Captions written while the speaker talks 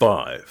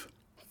5,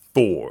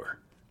 4,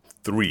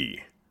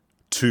 3,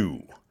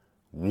 2,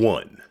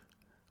 1.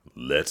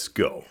 Let's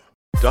go.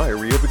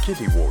 Diary of a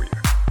Kidney Warrior.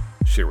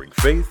 Sharing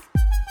faith,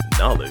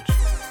 knowledge,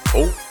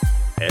 hope,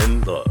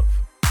 and love.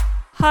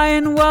 Hi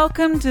and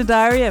welcome to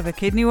Diary of a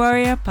Kidney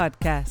Warrior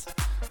podcast.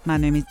 My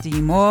name is Dee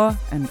Moore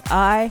and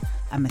I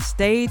am a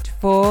Stage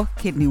 4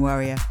 Kidney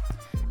Warrior.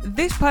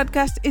 This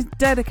podcast is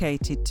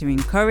dedicated to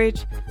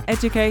encourage,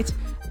 educate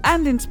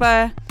and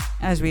inspire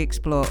as we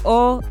explore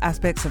all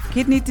aspects of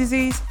kidney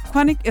disease,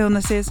 chronic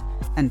illnesses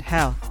and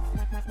health.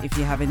 If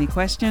you have any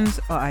questions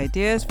or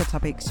ideas for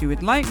topics you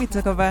would like me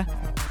to cover,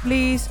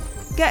 please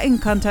get in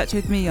contact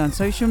with me on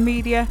social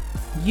media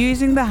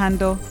using the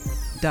handle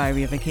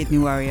Diary of a Kidney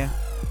Warrior.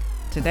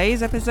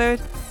 Today's episode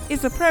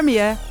is the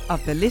premiere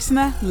of the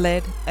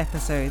listener-led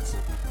episodes.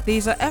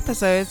 These are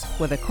episodes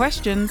where the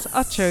questions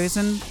are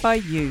chosen by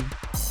you.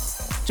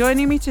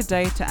 Joining me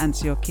today to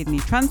answer your kidney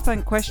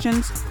transplant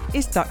questions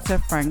is Dr.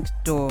 Frank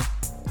Dorr.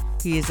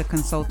 He is a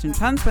consultant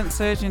transplant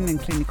surgeon and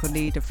clinical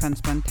lead of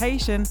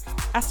transplantation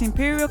at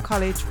Imperial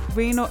College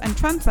Renal and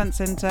Transplant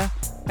Centre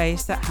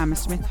based at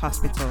Hammersmith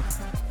Hospital.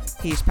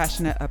 He is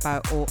passionate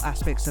about all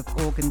aspects of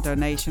organ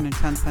donation and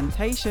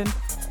transplantation,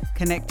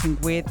 connecting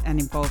with and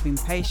involving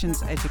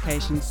patients,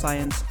 education,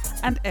 science,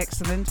 and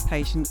excellent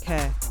patient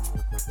care.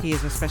 He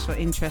has a special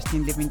interest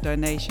in living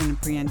donation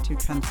and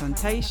preemptive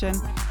transplantation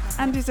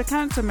and is a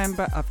council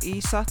member of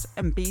ESOT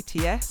and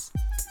BTS,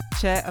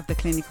 chair of the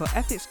Clinical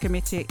Ethics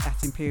Committee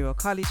at Imperial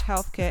College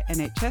Healthcare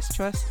NHS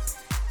Trust,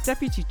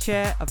 deputy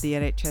chair of the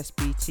NHS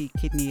BT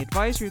Kidney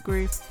Advisory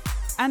Group,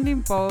 and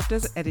involved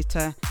as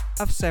editor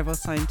of several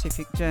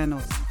scientific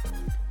journals.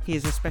 He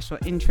has a special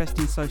interest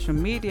in social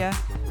media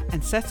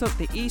and set up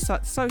the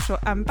ESOT Social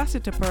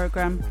Ambassador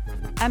Programme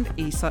and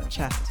ESOT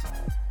Chat.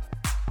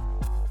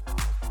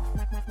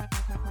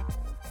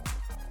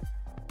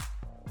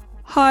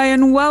 Hi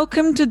and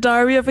welcome to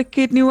Diary of a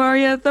Kidney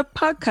Warrior, the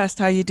podcast.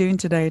 How are you doing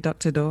today,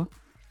 Dr. Dorr?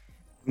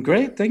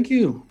 Great, thank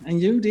you.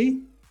 And you,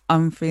 Dee?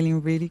 I'm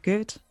feeling really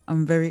good.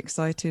 I'm very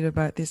excited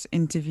about this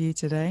interview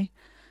today.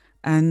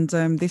 And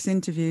this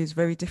interview is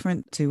very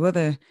different to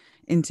other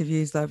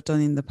interviews that I've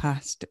done in the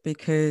past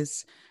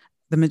because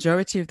the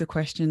majority of the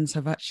questions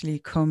have actually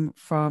come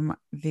from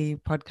the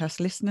podcast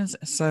listeners.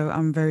 So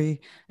I'm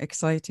very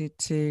excited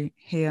to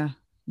hear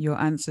your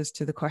answers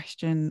to the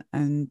question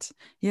and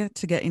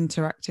to get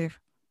interactive.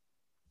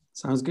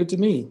 Sounds good to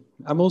me.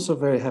 I'm also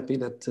very happy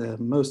that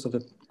most of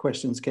the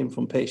questions came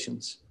from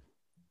patients.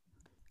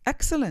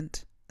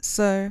 Excellent.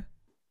 So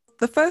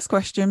the first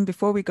question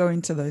before we go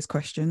into those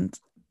questions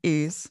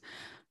is,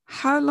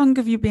 how long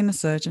have you been a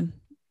surgeon?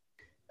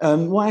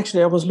 Well,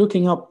 actually, I was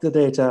looking up the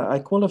data. I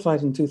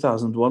qualified in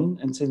 2001,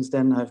 and since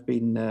then I've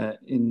been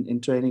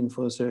in training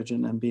for a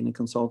surgeon and been a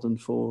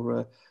consultant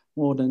for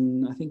more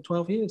than, I think,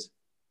 12 years.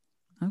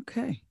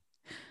 Okay.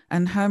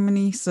 And how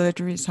many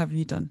surgeries have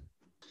you done?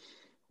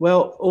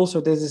 Well,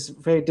 also there's this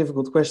very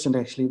difficult question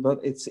actually, but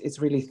it's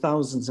really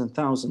thousands and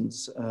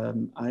thousands.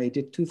 I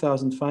did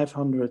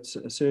 2,500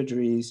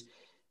 surgeries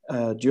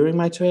during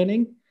my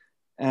training,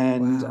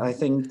 and Wow. I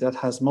think that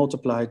has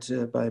multiplied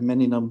by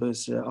many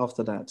numbers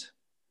after that.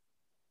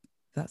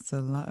 That's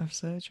a lot of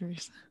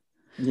surgeries.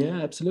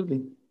 Yeah,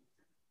 absolutely.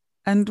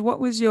 And what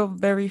was your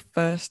very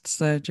first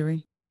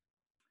surgery?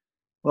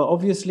 Well,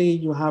 obviously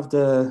you have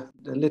the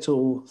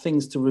little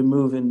things to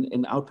remove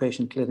in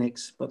outpatient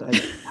clinics, but I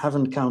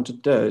haven't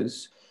counted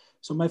those.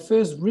 So my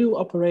first real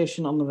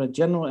operation under a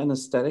general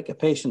anesthetic, a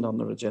patient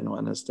under a general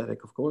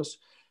anesthetic, of course,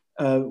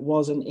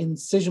 was an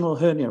incisional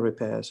hernia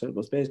repair. So it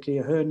was basically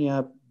a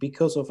hernia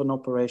because of an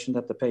operation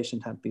that the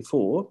patient had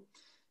before.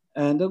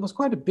 And it was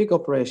quite a big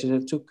operation.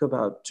 It took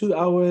about 2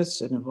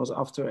 hours and it was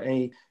after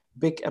a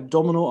big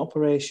abdominal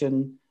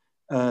operation.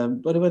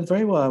 But it went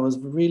very well. I was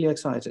really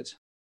excited.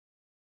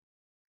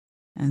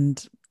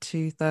 And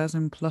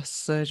 2,000 plus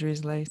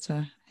surgeries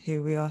later, here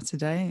we are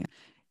today.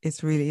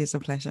 It really is a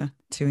pleasure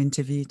to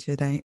interview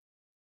today.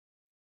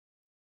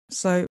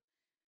 So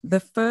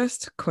the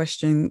first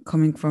question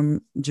coming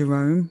from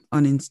Jerome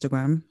on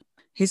Instagram,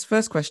 his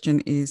first question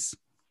is,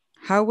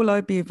 how will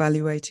I be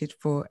evaluated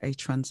for a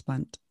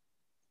transplant?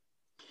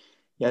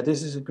 Yeah,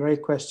 this is a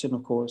great question,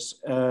 of course.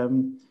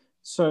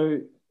 So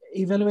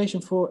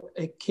evaluation for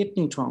a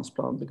kidney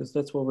transplant, because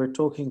that's what we're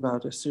talking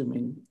about,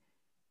 assuming,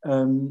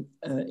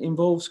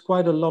 involves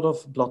quite a lot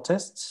of blood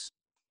tests.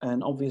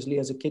 And obviously,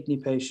 as a kidney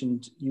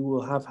patient, you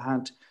will have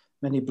had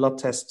many blood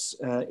tests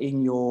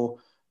in your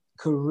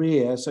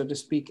career, so to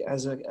speak,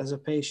 as a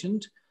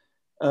patient.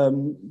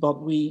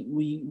 But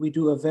we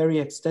do a very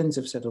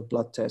extensive set of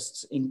blood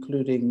tests,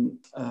 including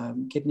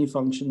kidney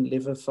function,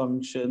 liver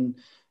function,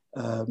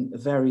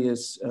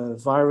 various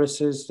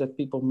viruses that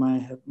people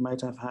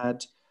might have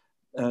had.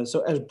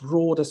 So as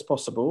broad as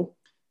possible.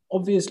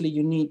 Obviously,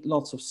 you need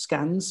lots of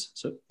scans,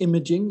 so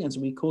imaging, as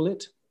we call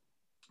it.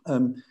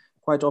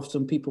 Quite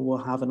often, people will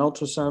have an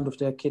ultrasound of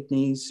their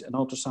kidneys, an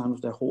ultrasound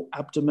of their whole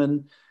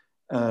abdomen,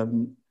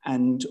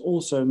 and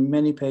also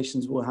many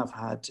patients will have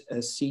had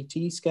a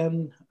CT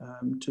scan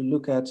to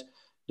look at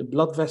the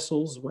blood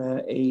vessels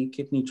where a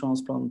kidney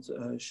transplant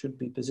should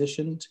be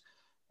positioned,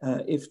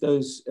 if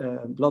those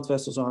blood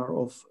vessels are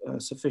of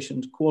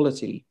sufficient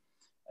quality,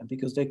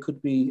 because they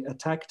could be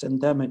attacked and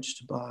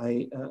damaged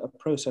by a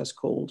process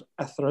called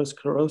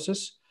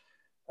atherosclerosis.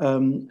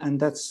 And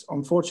that's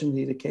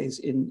unfortunately the case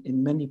in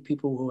many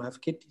people who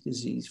have kidney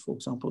disease, for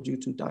example, due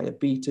to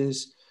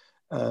diabetes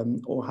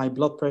or high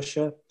blood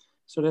pressure.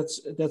 So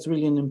that's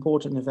really an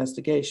important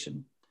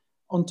investigation.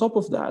 On top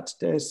of that,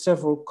 there's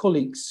several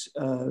colleagues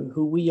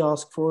who we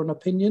ask for an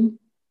opinion.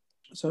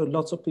 So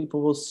lots of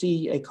people will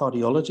see a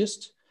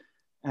cardiologist,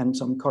 and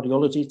some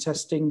cardiology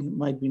testing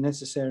might be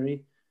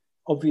necessary.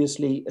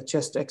 Obviously, a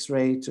chest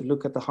X-ray to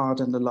look at the heart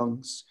and the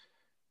lungs,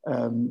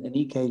 an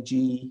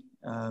EKG,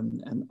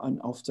 and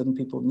often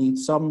people need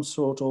some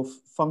sort of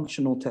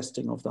functional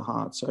testing of the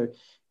heart. So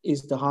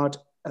is the heart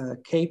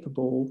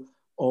capable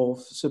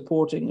of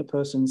supporting a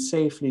person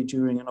safely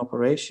during an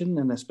operation,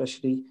 and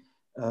especially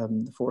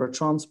for a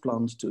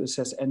transplant, to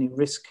assess any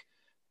risk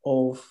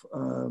of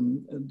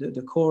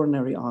the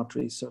coronary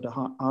arteries, so the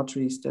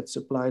arteries that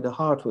supply the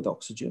heart with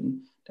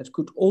oxygen, that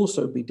could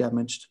also be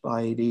damaged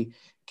by the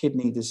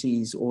kidney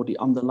disease or the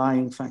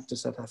underlying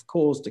factors that have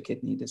caused the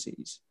kidney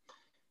disease.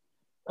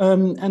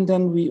 And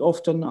then we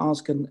often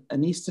ask an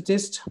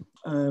anesthetist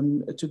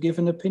to give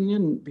an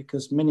opinion,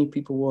 because many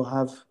people will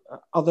have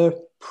other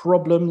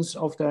problems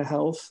of their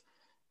health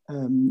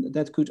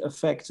that could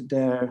affect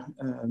their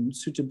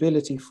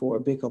suitability for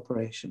a big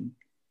operation.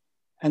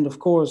 And of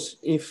course,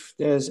 if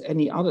there's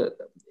any other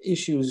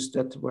issues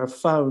that were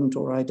found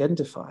or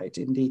identified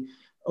in the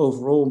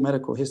overall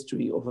medical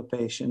history of a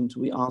patient,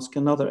 we ask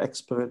another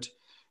expert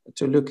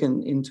to look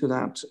into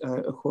that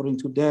according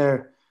to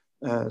their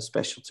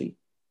specialty.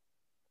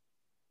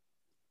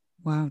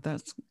 Wow,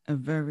 that's a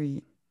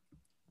very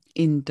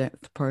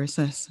in-depth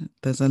process.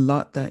 There's a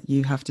lot that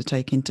you have to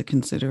take into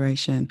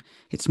consideration.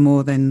 It's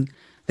more than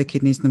the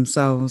kidneys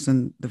themselves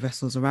and the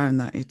vessels around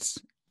that. It's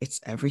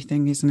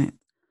everything, isn't it?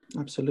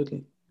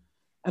 Absolutely.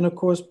 And of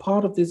course,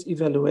 part of this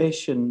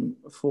evaluation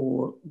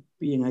for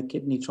being a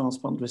kidney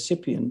transplant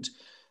recipient,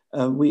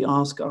 we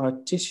ask our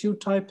tissue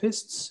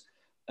typists,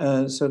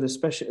 so the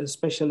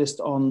specialist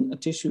on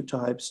tissue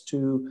types,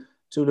 to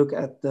look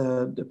at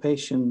the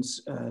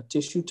patient's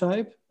tissue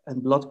type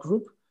and blood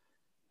group.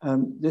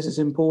 This is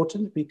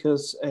important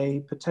because a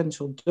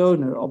potential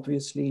donor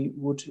obviously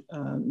would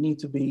need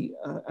to be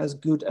as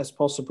good as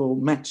possible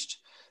matched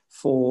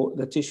for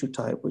the tissue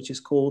type, which is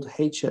called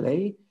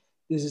HLA.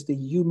 This is the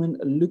human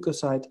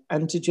leukocyte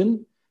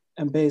antigen,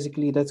 and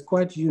basically that's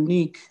quite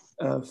unique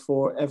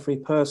for every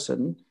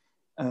person.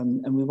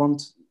 And we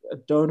want a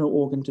donor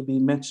organ to be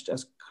matched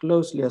as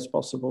closely as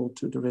possible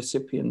to the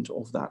recipient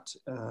of that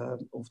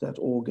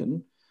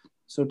organ.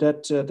 So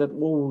that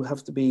will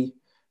have to be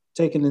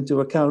taken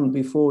into account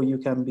before you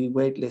can be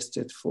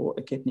waitlisted for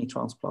a kidney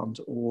transplant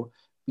or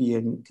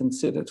being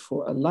considered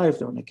for a live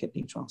donor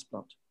kidney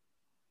transplant.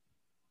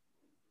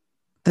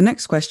 The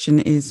next question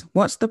is,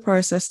 what's the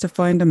process to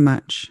find a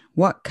match?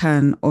 What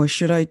can or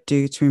should I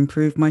do to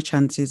improve my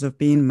chances of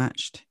being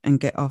matched and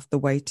get off the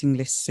waiting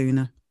list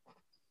sooner?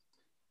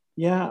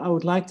 Yeah, I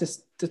would like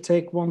to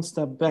take one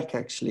step back,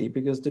 actually,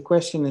 because the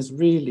question is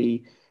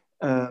really,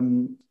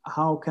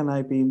 how can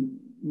I be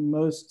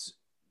most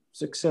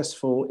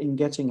successful in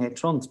getting a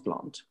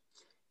transplant?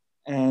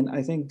 And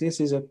I think this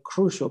is a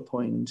crucial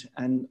point.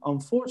 And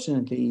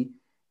unfortunately,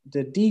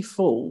 the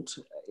default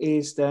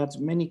is that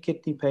many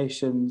kidney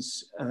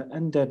patients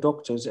and their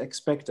doctors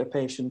expect a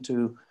patient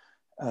to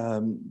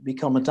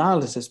become a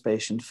dialysis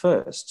patient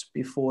first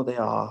before they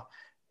are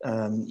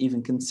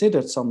even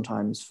considered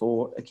sometimes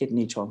for a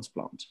kidney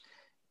transplant.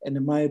 And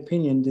in my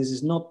opinion, this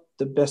is not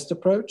the best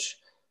approach.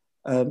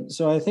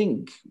 So I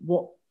think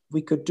what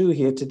we could do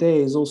here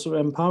today is also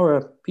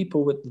empower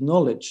people with the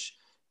knowledge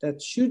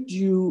that should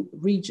you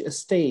reach a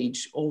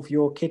stage of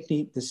your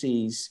kidney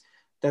disease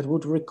that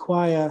would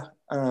require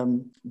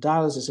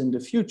dialysis in the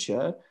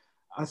future,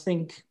 I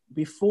think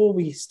before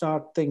we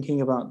start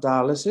thinking about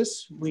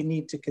dialysis, we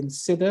need to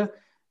consider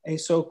a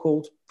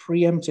so-called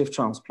preemptive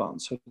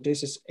transplant. So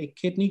this is a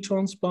kidney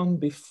transplant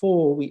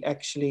before we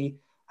actually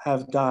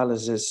have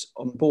dialysis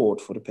on board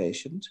for the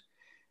patient.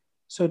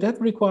 So that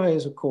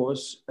requires, of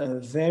course, a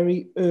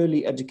very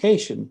early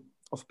education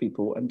of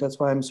people. And that's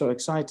why I'm so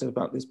excited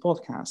about this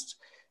podcast,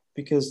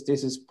 because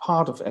this is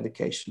part of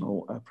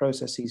educational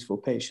processes for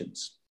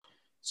patients.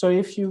 So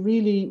if you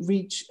really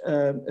reach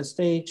a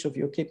stage of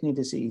your kidney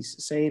disease,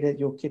 say that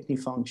your kidney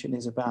function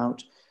is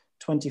about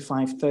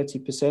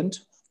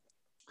 25-30%,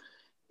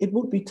 it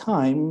would be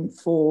time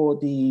for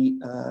the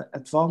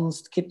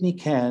advanced kidney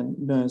care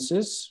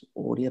nurses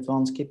or the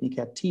advanced kidney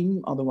care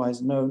team,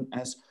 otherwise known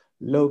as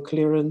low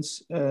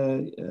clearance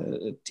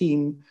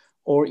team,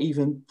 or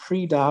even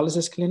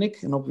pre-dialysis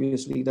clinic. And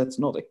obviously that's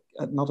not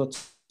a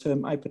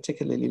term I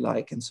particularly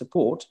like and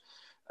support.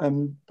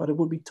 But it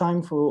would be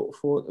time for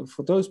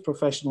those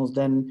professionals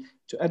then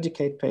to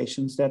educate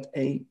patients that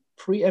a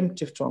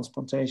preemptive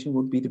transplantation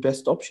would be the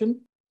best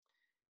option.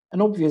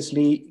 And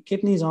obviously,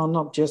 kidneys are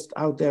not just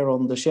out there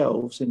on the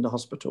shelves in the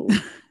hospital.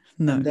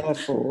 No. And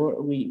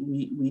therefore, we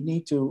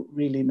need to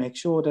really make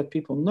sure that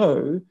people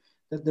know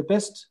that the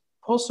best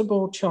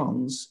possible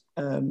chance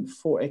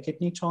for a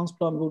kidney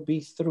transplant will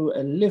be through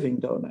a living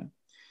donor.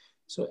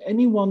 So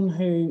anyone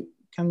who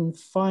can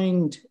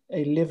find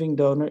a living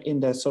donor in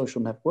their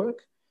social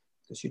network,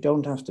 because you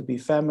don't have to be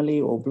family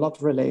or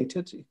blood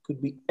related. It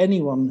could be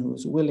anyone who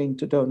is willing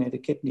to donate a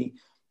kidney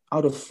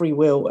out of free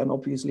will and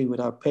obviously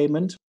without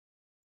payment.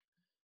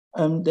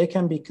 They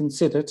can be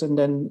considered, and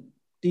then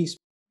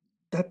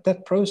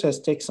that process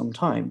takes some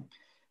time.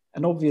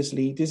 And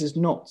obviously, this is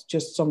not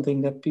just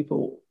something that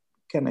people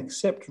can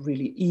accept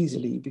really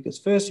easily, because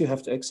first you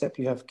have to accept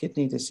you have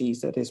kidney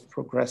disease that is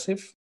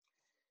progressive,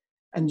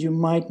 and you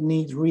might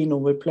need renal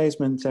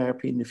replacement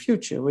therapy in the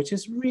future, which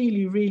is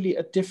really, really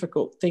a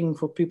difficult thing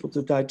for people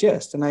to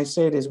digest. And I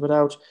say this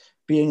without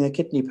being a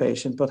kidney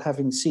patient, but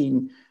having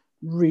seen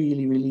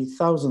really, really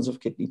thousands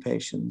of kidney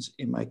patients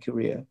in my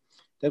career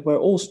that were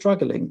all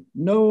struggling.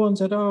 No one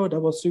said, oh, that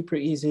was super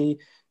easy.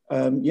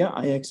 Yeah,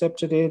 I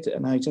accepted it.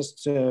 And I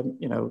just,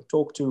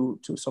 talked to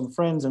some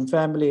friends and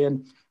family,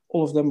 and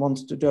all of them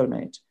wanted to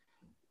donate.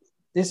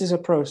 This is a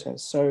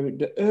process. So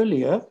the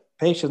earlier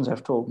patients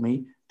have told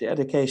me the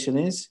education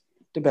is,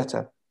 the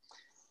better.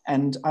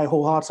 And I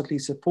wholeheartedly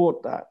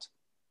support that,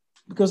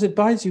 because it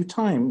buys you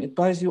time, it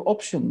buys you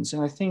options.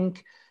 And I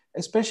think,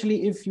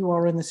 especially if you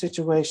are in a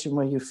situation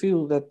where you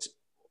feel that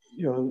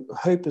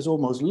hope is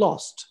almost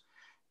lost,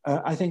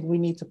 I think we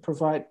need to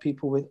provide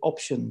people with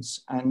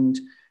options and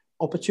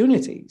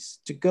opportunities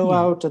to go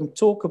out and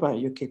talk about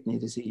your kidney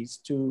disease,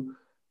 to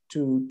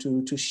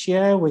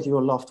share with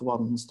your loved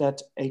ones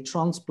that a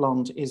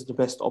transplant is the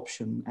best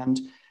option, and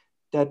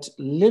that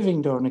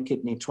living donor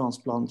kidney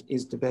transplant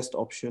is the best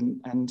option,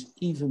 and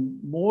even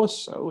more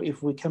so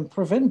if we can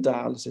prevent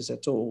dialysis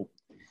at all.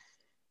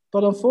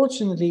 But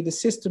unfortunately, the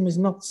system is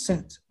not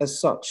set as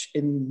such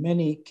in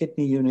many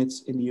kidney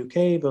units in the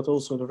UK, but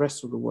also the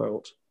rest of the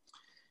world.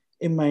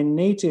 In my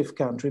native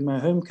country, my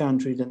home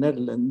country, the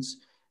Netherlands,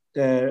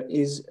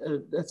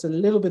 that's a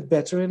little bit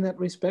better in that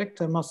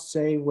respect, I must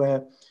say,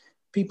 where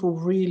people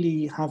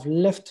really have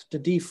left the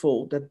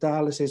default that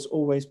dialysis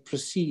always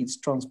precedes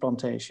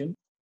transplantation,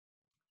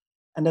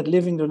 and that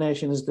living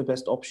donation is the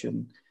best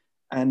option.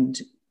 And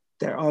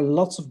there are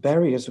lots of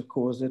barriers, of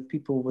course, that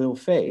people will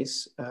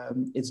face.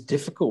 It's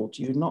difficult.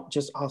 You're not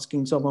just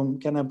asking someone,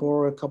 can I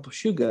borrow a cup of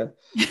sugar?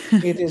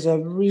 It is a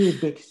real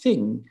big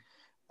thing.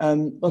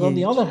 But on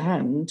the other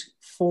hand,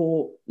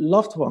 for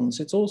loved ones,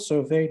 it's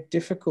also very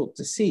difficult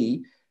to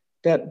see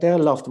that their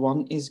loved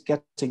one is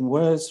getting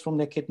worse from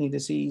their kidney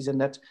disease, and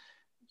that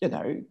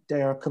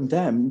they are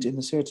condemned in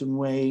a certain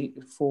way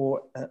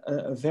for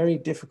a very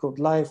difficult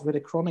life with a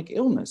chronic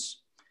illness.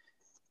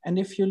 And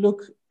if you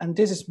look, and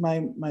this is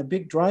my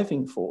big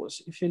driving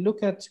force, if you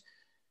look at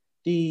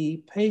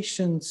the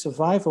patient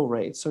survival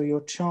rate, so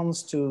your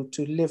chance to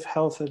live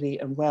healthily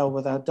and well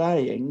without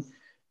dying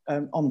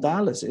on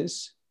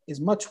dialysis is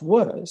much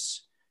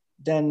worse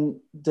than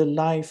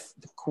the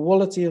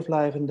quality of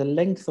life and the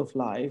length of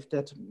life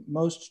that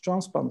most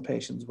transplant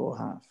patients will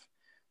have.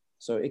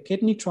 So a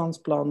kidney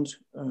transplant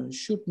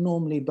should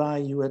normally buy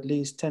you at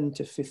least 10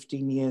 to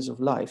 15 years of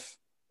life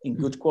in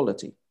good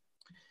quality.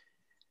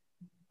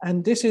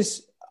 And this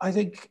is, I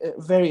think,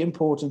 very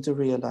important to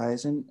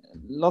realize. And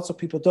lots of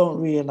people don't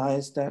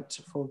realize that,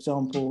 for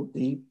example,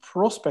 the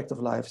prospect of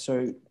life,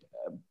 so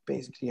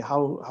basically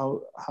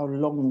how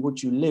long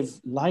would you live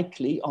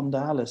likely on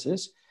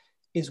dialysis,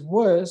 is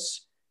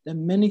worse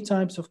than many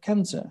types of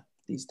cancer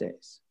these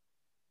days.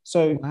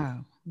 So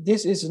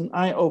This is an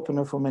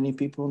eye-opener for many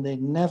people, and they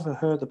never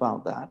heard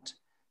about that.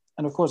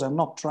 And of course, I'm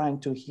not trying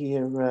to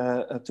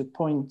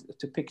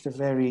to pick the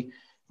very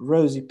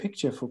rosy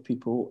picture for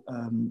people,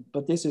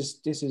 but this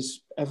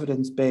is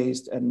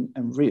evidence-based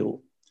and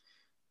real.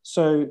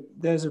 So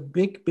there's a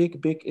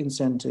big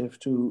incentive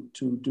to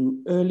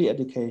do early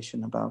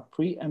education about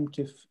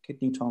preemptive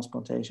kidney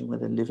transplantation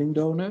with a living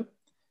donor.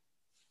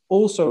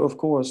 Also, of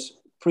course,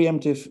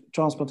 preemptive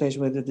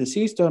transplantation with a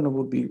deceased donor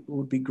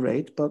would be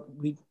great, but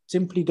we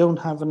simply don't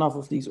have enough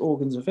of these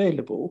organs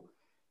available.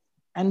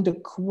 And the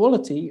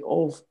quality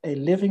of a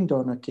living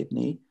donor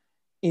kidney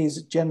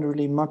is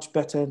generally much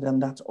better than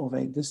that of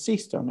a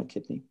deceased donor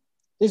kidney.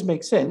 This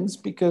makes sense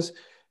because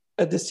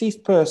a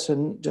deceased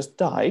person just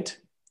died,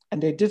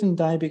 and they didn't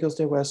die because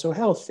they were so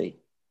healthy.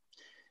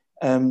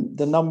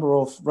 The number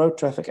of road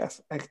traffic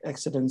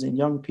accidents in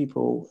young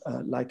people,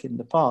 like in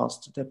the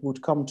past, that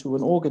would come to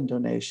an organ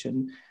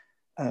donation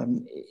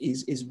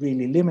is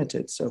really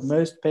limited. So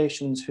most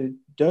patients who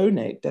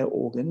donate their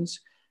organs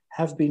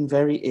have been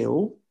very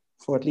ill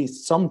for at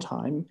least some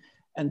time,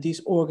 and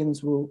these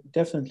organs will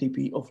definitely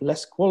be of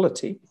less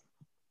quality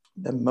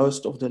than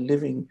most of the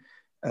living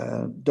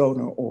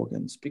donor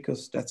organs,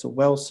 because that's a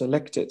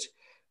well-selected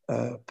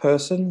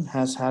person,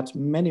 has had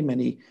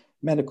many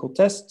medical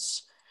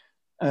tests,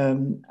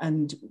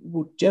 and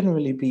would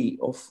generally be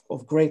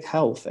of great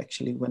health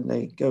actually when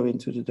they go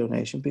into the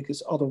donation,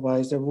 because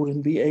otherwise they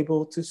wouldn't be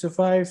able to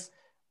survive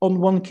on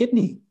one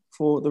kidney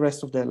for the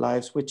rest of their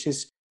lives, which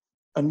is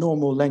a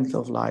normal length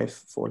of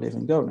life for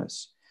living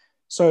donors.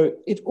 So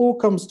it all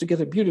comes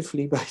together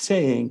beautifully by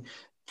saying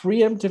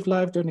preemptive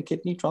live donor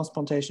kidney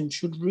transplantation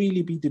should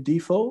really be the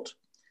default.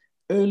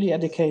 Early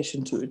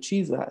education to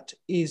achieve that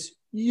is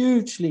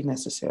hugely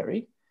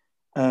necessary,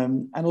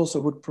 and also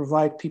would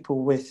provide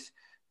people with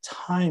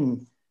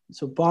time,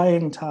 so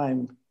buying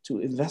time to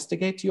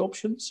investigate the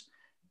options.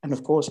 And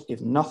of course,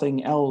 if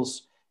nothing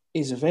else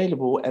is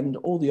available and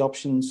all the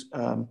options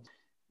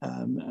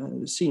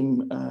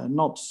seem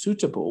not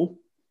suitable,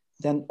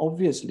 then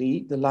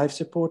obviously the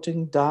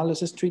life-supporting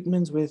dialysis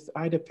treatments with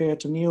either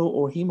peritoneal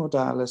or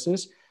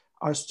hemodialysis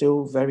are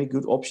still very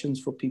good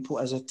options for people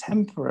as a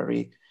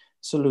temporary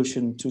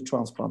solution to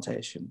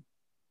transplantation.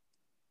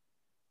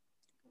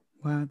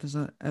 Wow, there's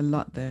a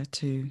lot there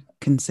to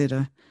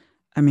consider.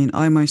 I mean,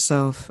 I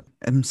myself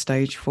am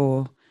stage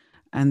 4,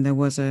 and there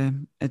was a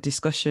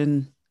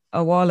discussion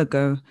a while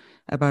ago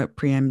about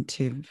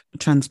preemptive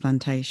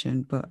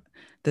transplantation, but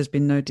there's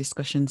been no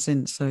discussion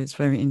since. So it's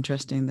very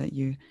interesting that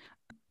you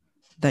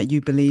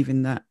believe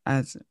in that,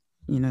 as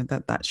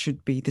that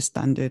should be the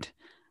standard.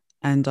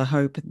 And I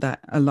hope that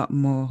a lot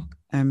more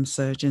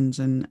surgeons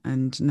and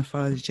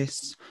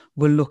nephrologists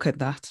will look at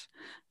that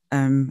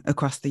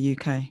across the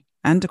UK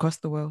and across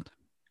the world.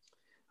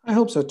 I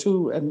hope so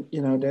too. And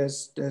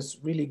there's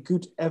really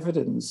good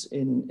evidence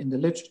in the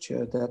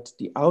literature that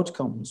the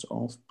outcomes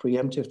of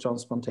preemptive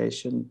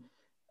transplantation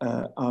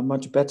are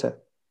much better.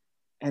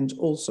 And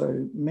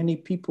also many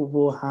people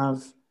will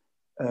have,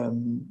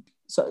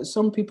 so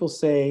some people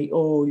say,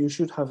 oh, you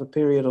should have a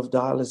period of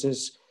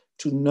dialysis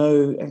to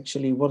know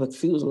actually what it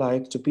feels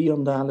like to be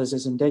on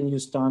dialysis, and then you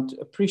start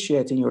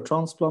appreciating your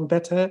transplant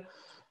better.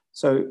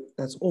 So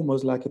that's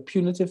almost like a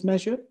punitive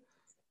measure.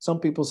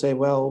 Some people say,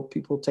 well,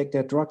 people take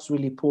their drugs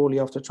really poorly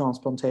after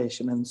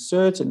transplantation, and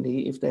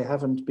certainly if they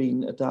haven't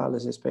been a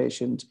dialysis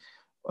patient,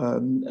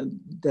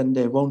 then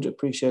they won't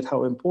appreciate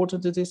how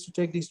important it is to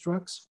take these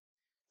drugs.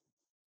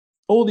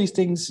 All these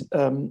things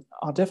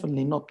are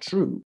definitely not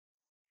true.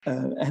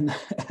 And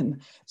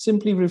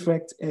simply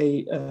reflect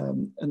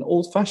an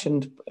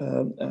old-fashioned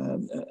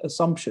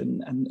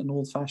assumption and an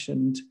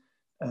old-fashioned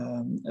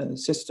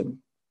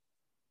system.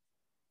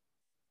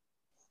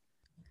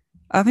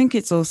 I think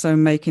it's also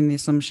making the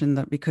assumption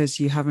that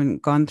because you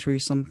haven't gone through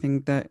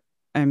something that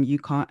you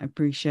can't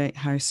appreciate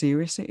how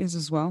serious it is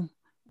as well.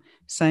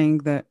 Saying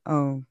that,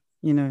 oh,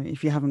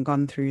 if you haven't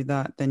gone through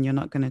that, then you're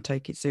not going to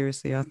take it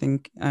seriously. I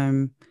think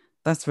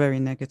that's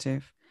very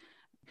negative.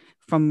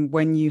 From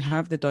when you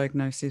have the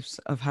diagnosis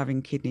of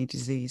having kidney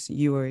disease,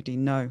 you already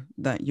know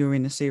that you're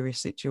in a serious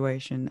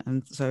situation.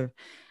 And so,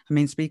 I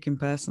mean, speaking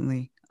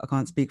personally, I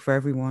can't speak for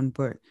everyone,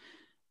 but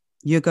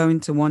you're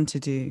going to want to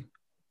do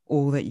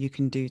all that you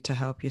can do to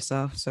help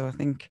yourself. So I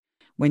think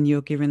when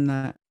you're given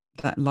that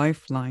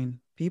lifeline,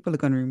 people are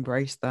going to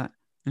embrace that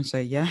and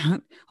say, yeah,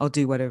 I'll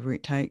do whatever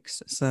it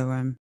takes. So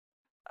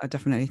I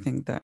definitely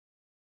think that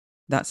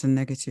that's a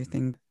negative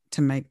thing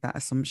to make that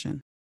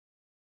assumption.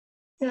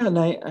 Yeah, and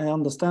I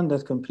understand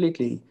that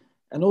completely.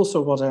 And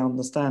also what I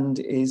understand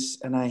is,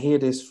 and I hear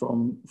this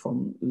from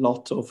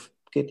lots of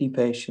kidney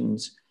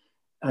patients,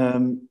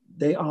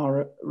 they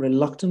are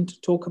reluctant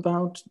to talk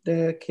about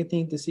their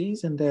kidney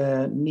disease and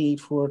their need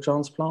for a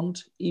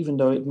transplant, even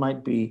though it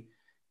might be,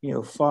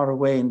 far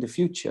away in the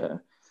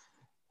future.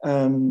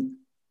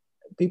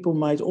 People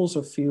might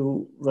also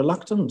feel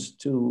reluctant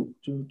to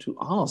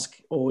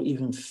ask, or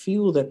even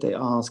feel that they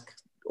ask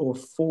or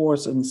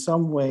force in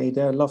some way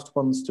their loved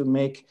ones to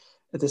make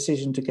a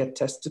decision to get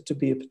tested to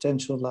be a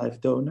potential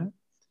live donor.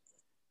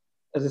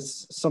 That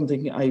is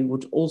something I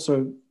would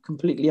also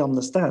completely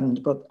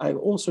understand, but I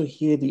also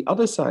hear the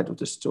other side of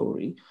the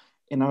story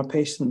in our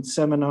patient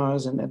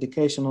seminars and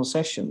educational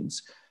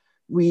sessions.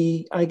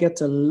 I get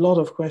a lot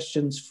of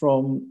questions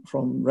from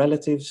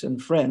relatives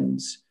and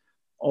friends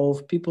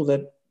of people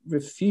that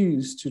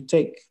refuse to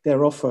take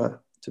their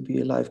offer to be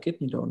a live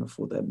kidney donor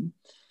for them,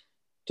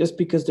 just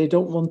because they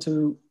don't want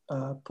to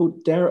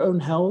put their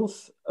own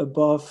health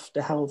above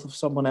the health of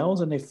someone else,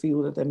 and they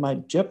feel that they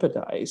might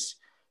jeopardize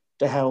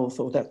the health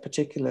of that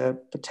particular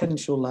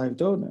potential live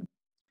donor.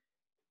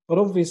 But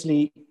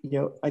obviously,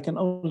 I can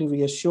only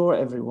reassure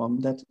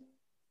everyone that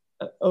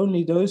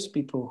only those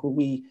people who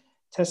we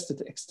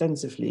tested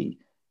extensively,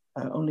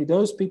 only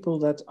those people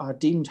that are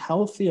deemed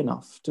healthy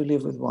enough to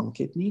live with one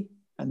kidney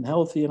and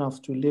healthy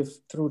enough to live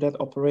through that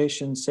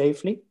operation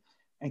safely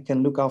and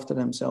can look after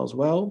themselves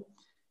well,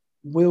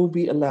 will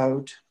be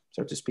allowed,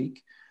 so to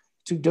speak,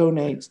 to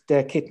donate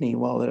their kidney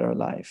while they're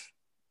alive.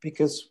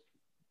 Because,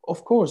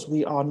 of course,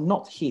 we are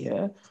not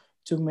here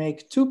to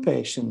make two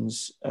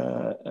patients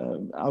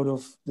out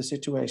of the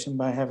situation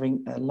by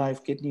having a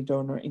live kidney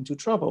donor into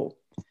trouble.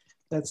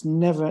 That's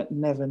never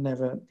an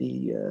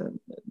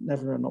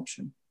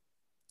option.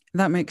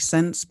 That makes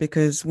sense,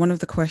 because one of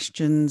the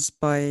questions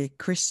by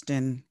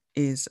Kristen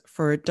is,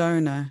 for a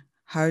donor,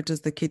 how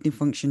does the kidney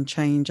function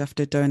change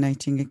after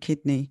donating a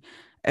kidney?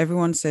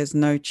 Everyone says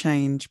no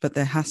change, but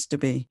there has to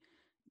be.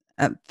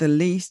 At the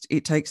least,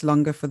 it takes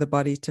longer for the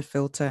body to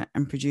filter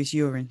and produce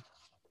urine.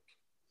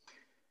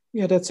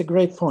 Yeah, that's a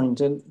great point.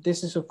 And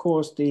this is, of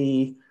course,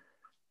 the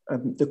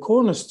The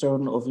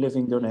cornerstone of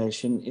living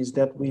donation is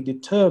that we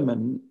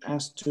determine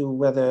as to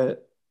whether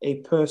a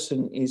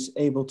person is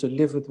able to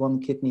live with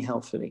one kidney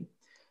healthily.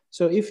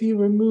 So if you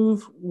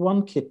remove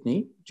one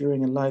kidney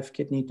during a live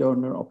kidney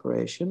donor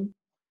operation,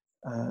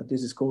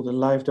 this is called a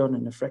live donor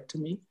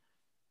nephrectomy,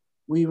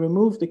 we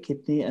remove the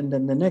kidney and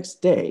then the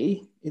next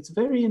day, it's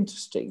very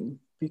interesting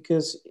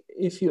because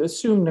if you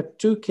assume that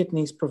two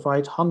kidneys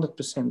provide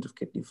 100% of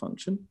kidney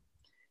function,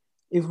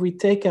 if we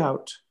take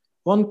out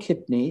one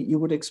kidney, you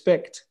would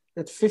expect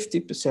that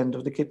 50%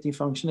 of the kidney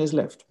function is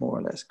left, more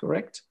or less,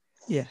 correct?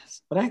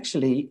 Yes. But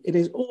actually, it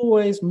is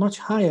always much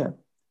higher.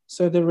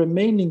 So the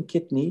remaining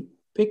kidney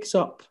picks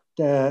up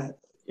their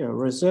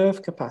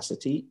reserve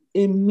capacity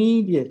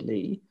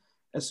immediately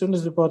as soon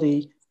as the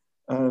body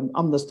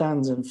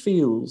understands and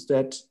feels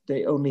that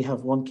they only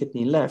have one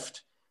kidney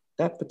left.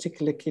 That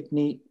particular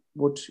kidney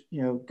would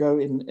go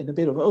in a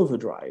bit of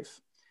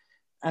overdrive.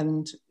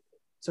 And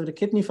so the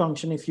kidney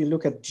function, if you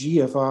look at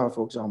GFR,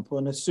 for example,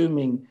 and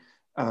assuming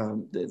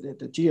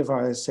the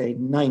GFR is, say,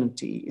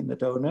 90 in the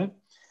donor,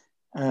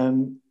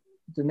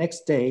 the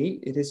next day,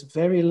 it is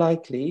very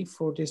likely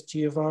for this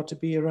GFR to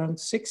be around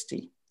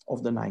 60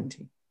 of the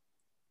 90,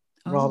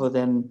 rather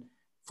than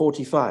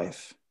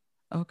 45.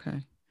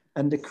 Okay.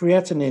 And the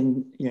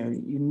creatinine,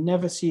 you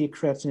never see a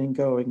creatinine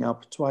going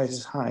up twice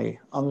as high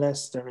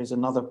unless there is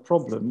another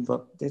problem,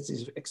 but this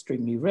is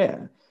extremely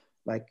rare.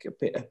 Like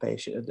a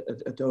patient,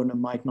 a donor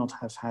might not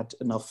have had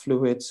enough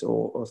fluids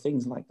or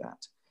things like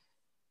that.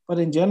 But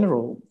in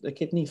general, the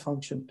kidney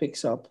function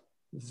picks up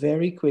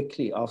very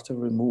quickly after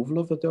removal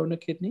of a donor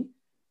kidney,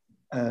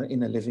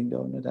 in a living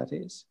donor, that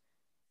is.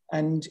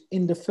 And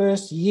in the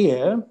first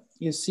year,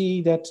 you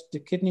see that the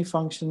kidney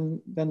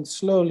function then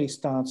slowly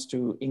starts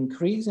to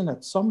increase. And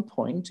at some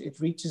point,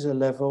 it reaches a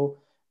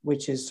level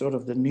which is sort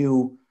of the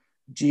new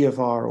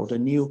GFR or the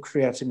new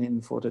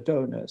creatinine for the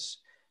donors.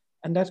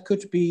 And that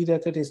could be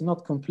that it is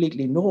not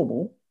completely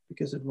normal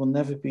because it will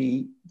never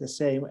be the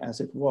same as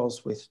it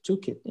was with two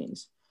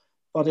kidneys,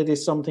 but it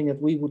is something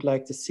that we would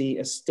like to see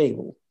as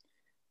stable.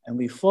 And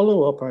we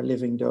follow up our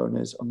living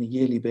donors on a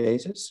yearly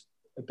basis,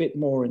 a bit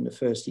more in the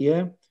first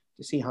year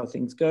to see how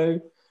things go,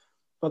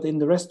 but in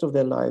the rest of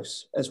their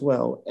lives as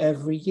well,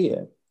 every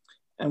year.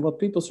 And what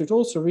people should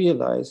also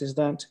realize is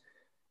that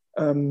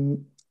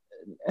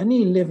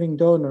any living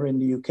donor in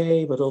the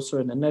UK, but also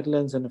in the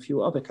Netherlands and a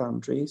few other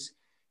countries,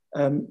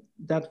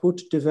 that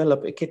would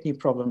develop a kidney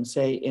problem,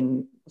 say,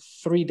 in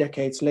 3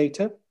 decades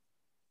later,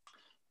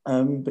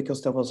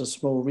 because there was a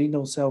small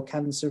renal cell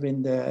cancer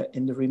in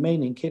the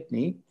remaining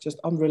kidney, just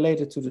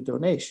unrelated to the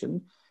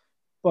donation.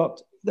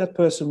 But that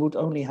person would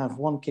only have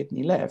one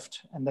kidney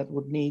left, and that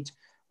would need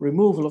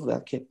removal of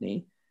that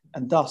kidney,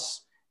 and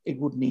thus it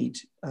would need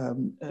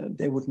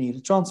they would need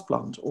a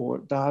transplant or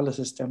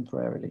dialysis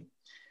temporarily.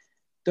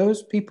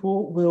 Those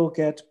people will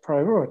get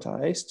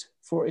prioritized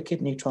for a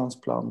kidney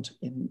transplant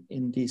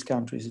in these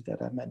countries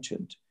that I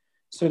mentioned,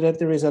 so that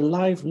there is a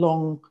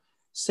lifelong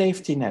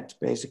safety net,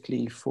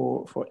 basically,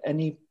 for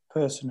any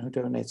person who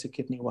donates a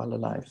kidney while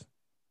alive.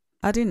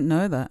 I didn't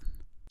know that.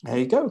 There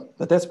you go.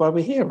 But that's why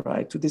we're here,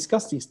 right? To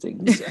discuss these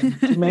things and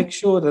to make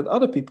sure that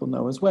other people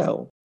know as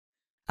well.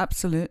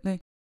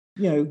 Absolutely.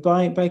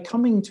 By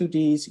coming to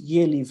these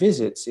yearly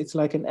visits, it's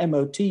like an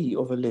MOT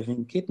of a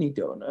living kidney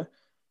donor.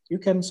 You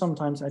can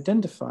sometimes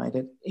identify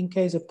that in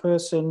case a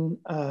person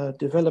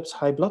develops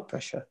high blood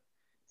pressure.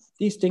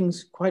 These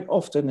things quite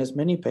often, as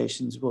many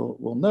patients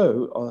will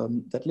know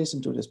that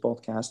listen to this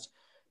podcast,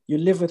 you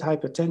live with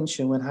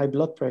hypertension with high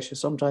blood pressure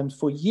sometimes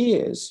for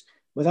years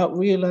without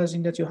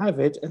realizing that you have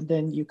it, and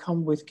then you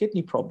come with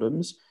kidney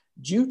problems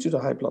due to the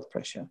high blood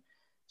pressure.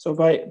 So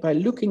by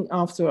looking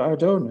after our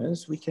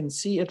donors, we can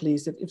see at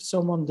least that if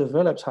someone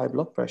develops high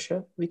blood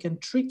pressure, we can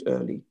treat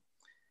early.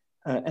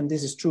 And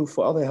this is true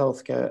for other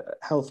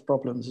health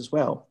problems as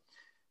well.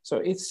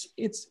 So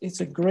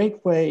it's a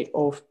great way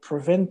of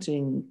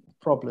preventing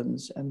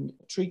problems and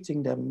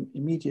treating them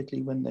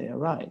immediately when they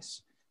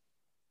arise.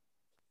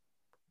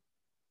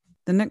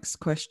 The next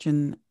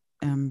question,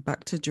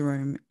 back to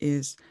Jerome,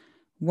 is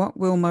what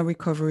will my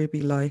recovery be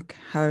like?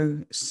 How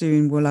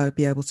soon will I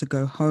be able to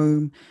go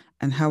home?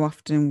 And how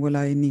often will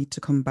I need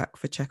to come back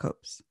for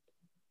checkups?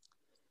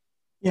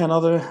 Yeah,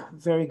 another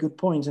very good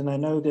point. And I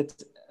know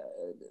that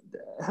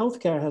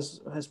healthcare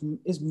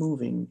is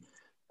moving.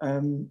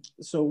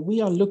 So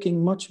we are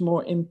looking much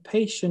more in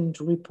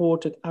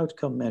patient-reported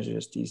outcome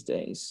measures these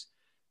days,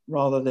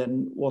 rather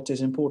than what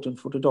is important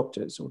for the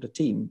doctors or the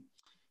team.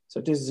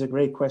 So this is a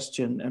great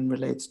question and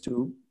relates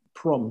to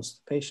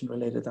PROMs,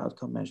 patient-related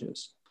outcome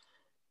measures.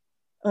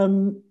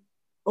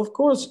 Of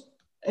course,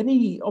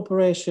 any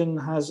operation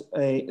has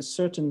a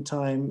certain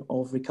time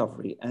of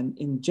recovery, and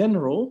in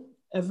general,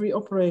 every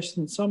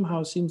operation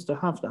somehow seems to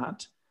have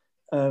that.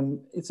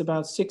 It's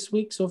about 6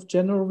 weeks of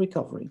general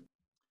recovery.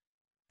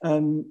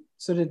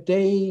 So the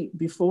day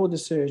before the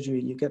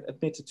surgery, you get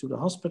admitted to the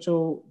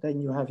hospital,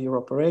 then you have your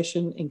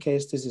operation. In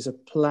case this is a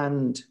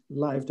planned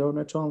live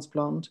donor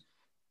transplant,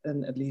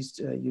 and at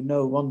least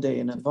 1 day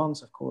in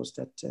advance, of course,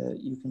 that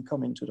you can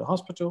come into the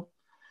hospital.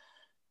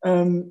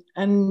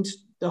 And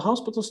the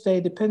hospital stay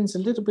depends a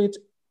little bit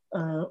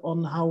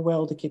on how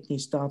well the kidney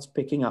starts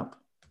picking up.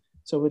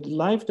 So with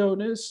live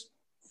donors,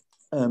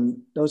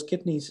 those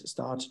kidneys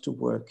start to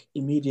work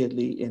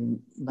immediately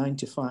in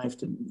 95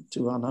 to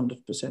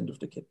 100% of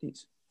the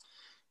kidneys.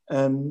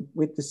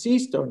 With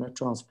deceased donor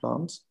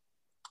transplants,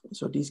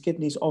 so these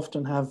kidneys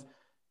often have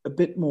a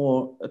bit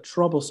more a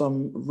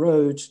troublesome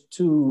road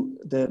to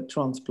the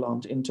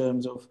transplant in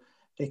terms of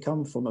they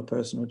come from a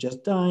person who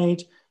just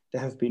died, they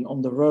have been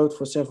on the road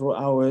for several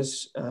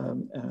hours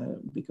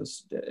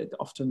because it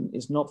often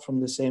is not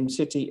from the same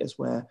city as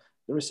where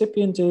the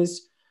recipient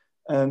is.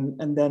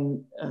 And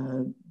then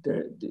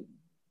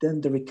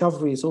the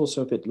recovery is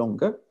also a bit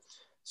longer.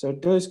 So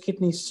those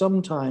kidneys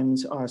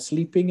sometimes are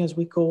sleeping, as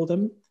we call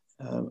them.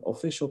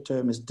 Official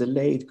term is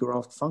delayed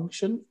graft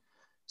function.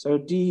 So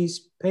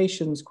these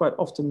patients quite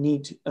often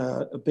need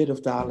a bit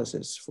of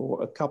dialysis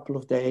for a couple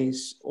of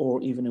days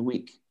or even a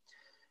week.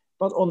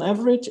 But on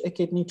average, a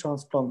kidney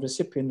transplant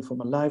recipient from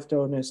a live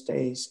donor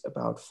stays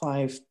about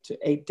 5 to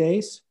 8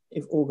 days,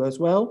 if all goes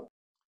well.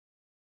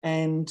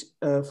 And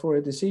for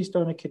a deceased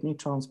donor kidney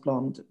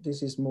transplant,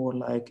 this is more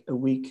like a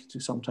week to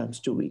sometimes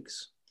 2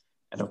 weeks.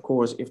 And of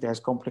course, if there's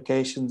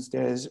complications,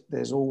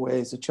 there's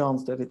always a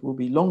chance that it will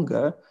be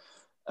longer,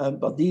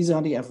 but these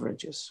are the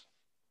averages.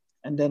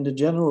 And then the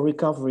general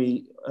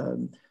recovery,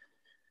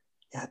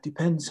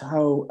 depends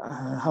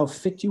how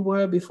fit you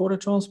were before the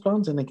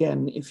transplant. And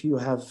again, if you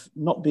have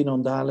not been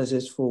on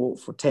dialysis for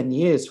 10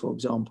 years, for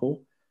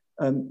example,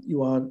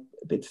 you are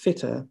a bit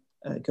fitter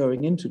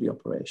going into the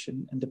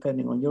operation. And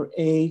depending on your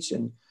age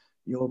and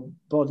your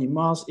body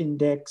mass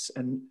index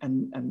and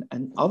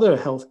other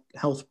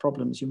health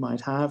problems you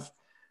might have,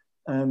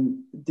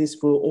 this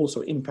will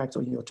also impact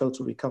on your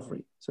total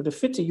recovery. So the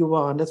fitter you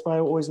are, and that's why I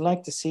always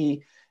like to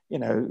see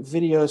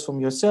videos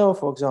from yourself,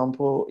 for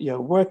example,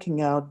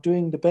 working out,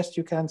 doing the best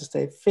you can to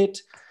stay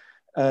fit,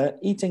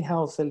 eating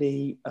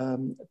healthily,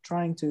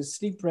 trying to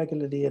sleep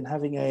regularly, and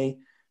having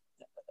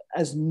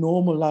as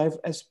normal life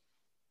as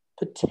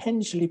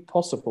potentially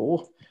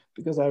possible,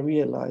 because I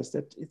realize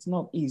that it's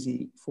not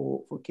easy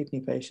for kidney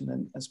patients,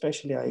 and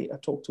especially I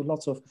talk to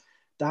lots of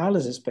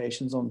dialysis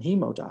patients on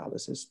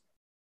hemodialysis.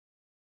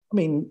 I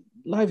mean,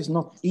 life is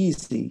not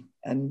easy,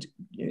 and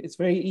it's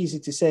very easy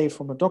to say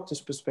from a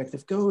doctor's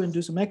perspective, go and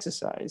do some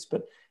exercise.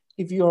 But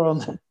if you're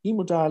on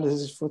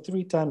hemodialysis for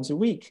 3 times a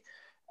week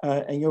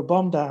and you're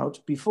bummed out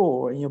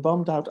before and you're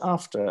bummed out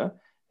after,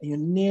 and you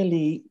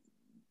nearly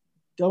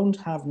don't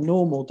have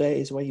normal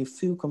days where you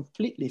feel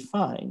completely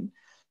fine,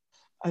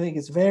 I think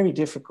it's very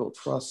difficult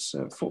for us,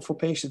 for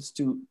patients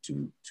to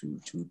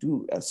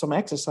do some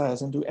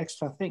exercise and do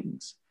extra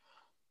things.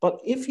 But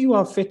if you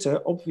are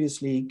fitter,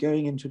 obviously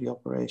going into the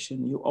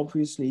operation, you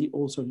obviously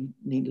also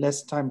need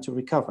less time to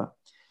recover.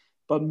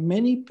 But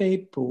many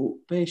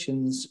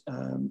patients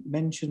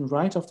mention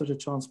right after the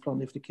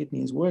transplant, if the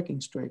kidney is working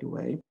straight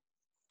away,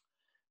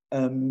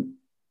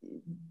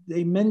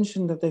 they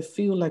mention that they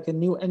feel like a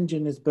new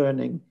engine is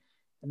burning,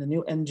 and the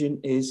new engine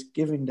is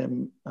giving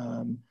them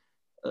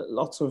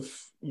lots of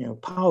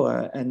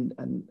power and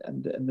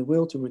the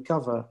will to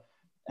recover.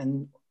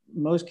 And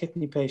most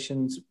kidney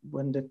patients,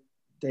 when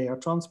they are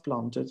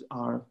transplanted,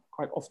 are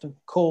quite often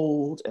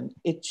cold and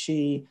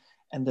itchy,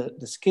 and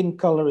the skin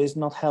color is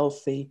not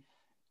healthy.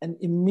 And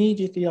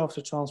immediately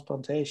after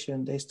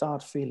transplantation, they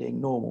start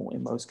feeling normal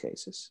in most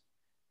cases.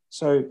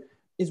 So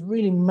it's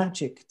really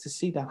magic to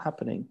see that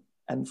happening.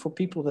 And for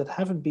people that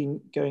haven't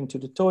been going to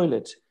the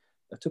toilet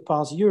to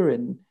pass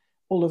urine,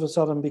 all of a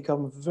sudden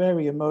become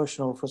very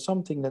emotional for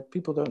something that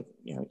people don't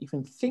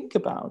even think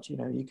about.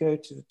 You go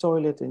to the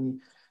toilet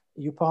and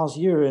you pass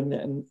urine,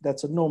 and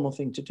that's a normal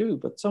thing to do.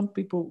 But some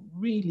people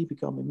really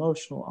become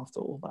emotional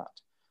after all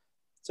that.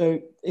 So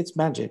it's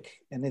magic,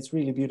 and it's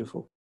really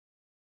beautiful.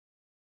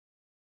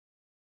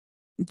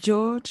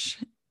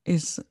 George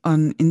is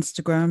on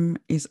Instagram,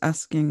 is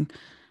asking,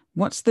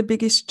 what's the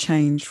biggest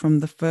change from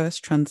the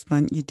first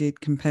transplant you did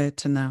compared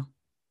to now?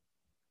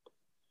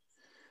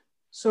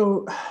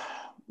 So,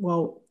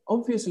 well,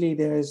 obviously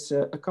there's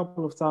a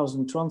couple of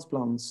thousand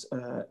transplants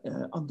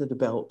under the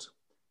belt.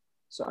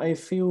 So I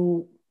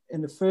feel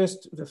in the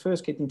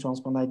first kidney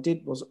transplant I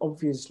did was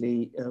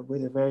obviously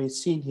with a very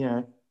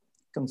senior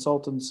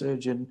consultant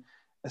surgeon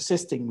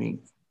assisting me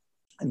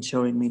and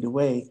showing me the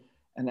way.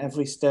 And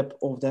every step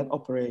of that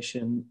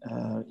operation,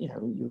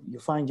 you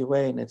find your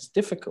way, and it's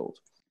difficult.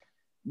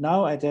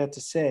 Now I dare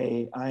to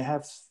say I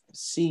have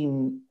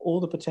seen all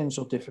the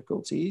potential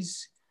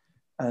difficulties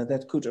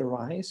that could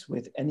arise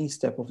with any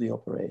step of the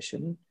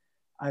operation.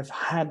 I've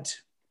had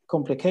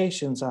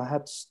complications, I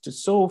had to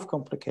solve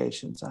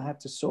complications, I had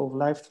to solve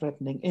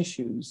life-threatening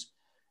issues.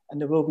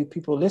 And there will be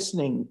people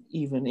listening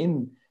even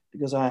in,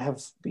 because I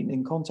have been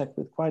in contact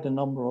with quite a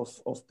number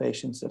of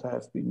patients that I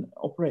have been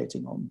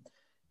operating on,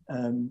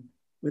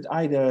 with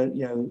either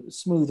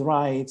smooth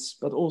rides,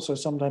 but also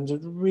sometimes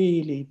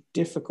really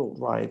difficult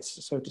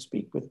rides, so to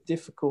speak, with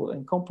difficult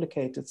and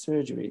complicated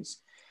surgeries.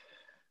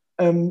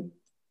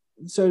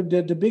 So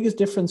the biggest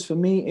difference for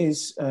me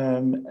is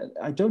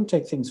I don't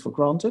take things for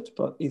granted,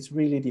 but it's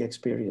really the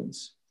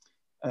experience.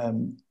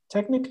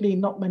 Technically,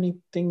 not many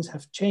things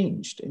have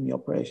changed in the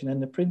operation,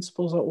 and the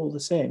principles are all the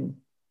same.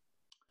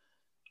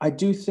 I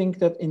do think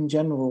that in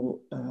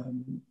general,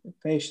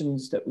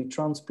 patients that we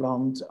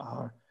transplant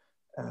are,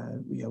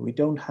 we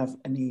don't have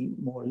any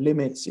more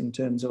limits in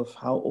terms of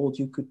how old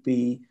you could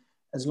be,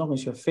 as long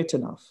as you're fit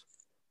enough.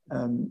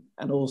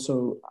 And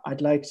also,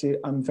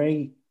 I'm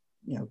very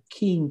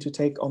keen to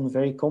take on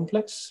very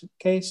complex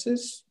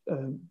cases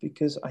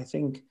because I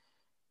think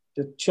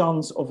the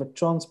chance of a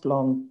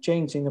transplant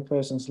changing a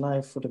person's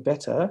life for the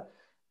better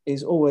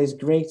is always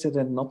greater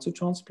than not to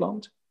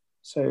transplant.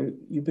 So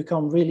you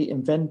become really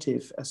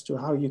inventive as to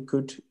how you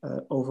could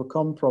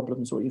overcome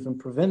problems or even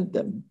prevent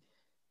them,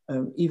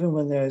 even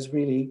when there's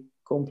really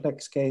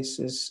complex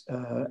cases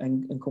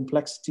and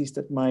complexities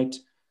that might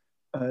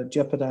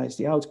jeopardize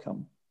the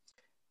outcome.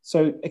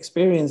 So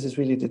experience is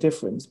really the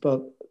difference,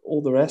 but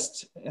all the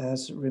rest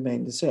has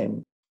remained the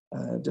same.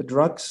 The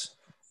drugs,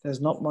 there's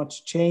not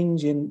much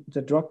change in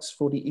the drugs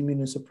for the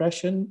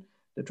immunosuppression,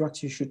 the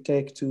drugs you should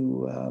take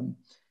to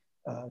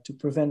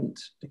prevent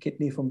the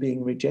kidney from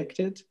being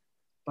rejected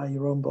by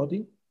your own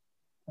body.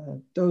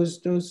 Those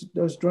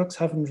drugs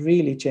haven't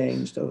really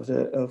changed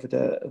over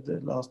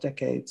the last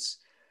decades.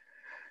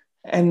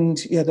 And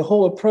the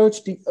whole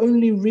approach, the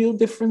only real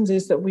difference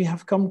is that we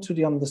have come to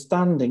the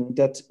understanding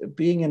that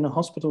being in a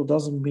hospital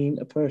doesn't mean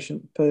a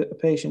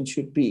patient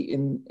should be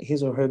in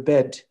his or her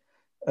bed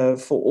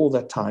for all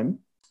that time.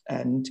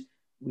 And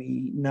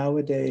we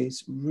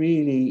nowadays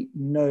really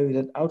know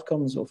that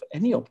outcomes of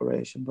any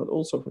operation, but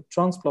also for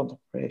transplant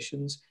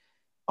operations,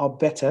 are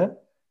better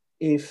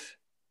if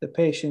the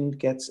patient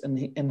gets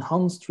an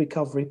enhanced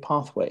recovery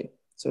pathway.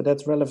 So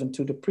that's relevant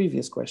to the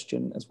previous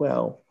question as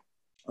well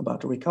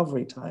about the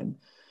recovery time.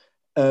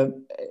 A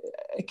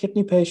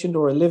kidney patient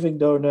or a living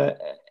donor,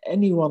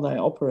 anyone I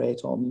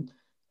operate on,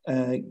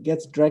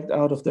 gets dragged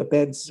out of their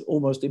beds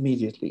almost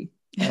immediately.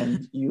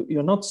 And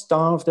you're not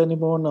starved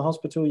anymore in the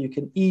hospital. You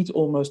can eat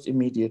almost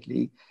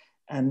immediately.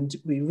 And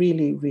we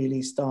really,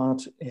 really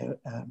start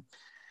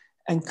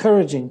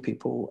encouraging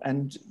people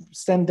and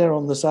stand there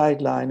on the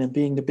sideline and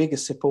being the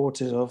biggest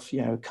supporters of,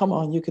 come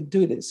on, you can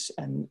do this,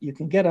 and you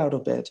can get out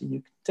of bed and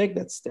you can take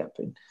that step.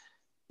 And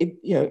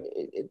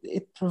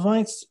it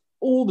provides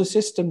all the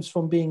systems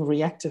from being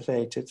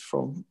reactivated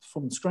from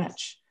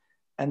scratch.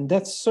 And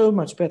that's so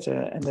much better.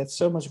 And that's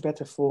so much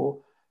better for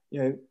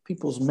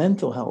people's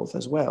mental health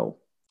as well.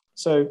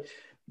 So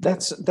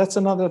that's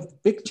another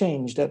big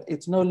change, that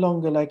it's no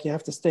longer like you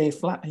have to stay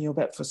flat in your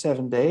bed for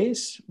 7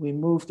 days. We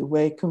moved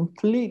away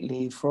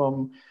completely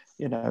from,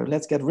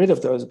 let's get rid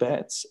of those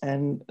beds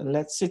and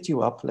let's sit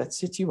you up, let's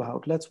sit you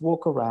out, let's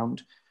walk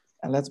around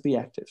and let's be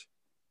active.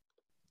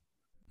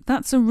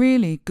 That's a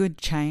really good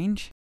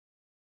change.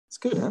 It's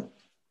good, huh?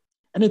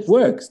 And it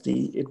works,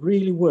 it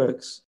really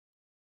works.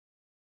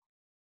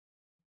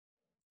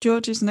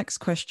 George's next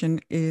question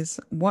is,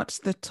 what's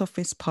the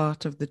toughest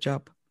part of the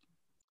job?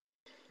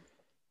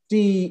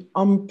 The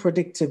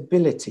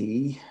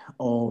unpredictability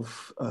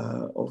of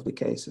the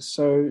cases.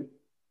 So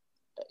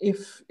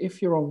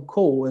if you're on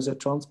call as a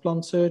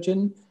transplant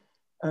surgeon,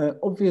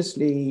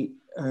 obviously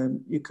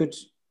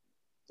there's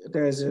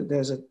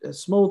a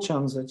small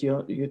chance that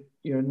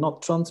you're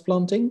not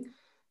transplanting,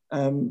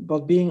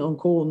 but being on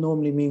call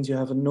normally means you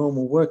have a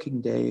normal working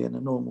day and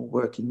a normal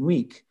working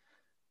week.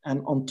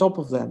 And on top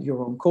of that,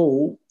 you're on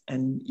call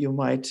and you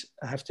might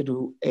have to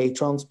do a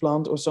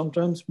transplant or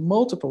sometimes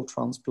multiple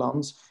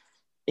transplants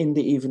in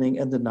the evening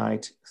and the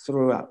night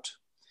throughout.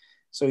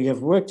 So you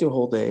have worked your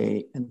whole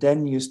day and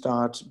then you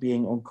start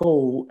being on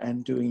call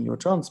and doing your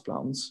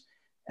transplants.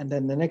 And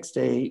then the next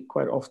day,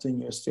 quite often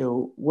you're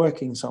still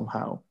working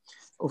somehow.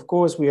 Of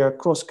course, we are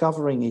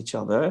cross-covering each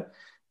other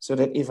so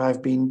that if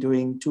I've been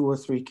doing 2 or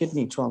 3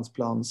 kidney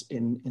transplants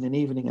in an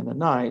evening and a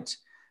night,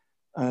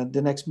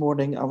 the next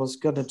morning I was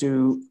going to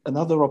do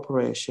another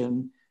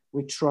operation.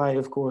 We try,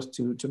 of course,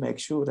 to make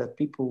sure that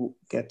people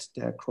get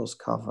their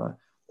cross-cover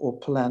or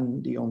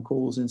plan the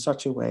on-calls in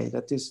such a way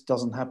that this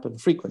doesn't happen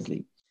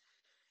frequently.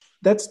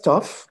 That's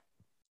tough.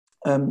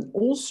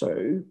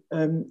 Also,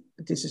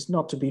 this is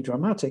not to be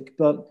dramatic,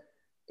 but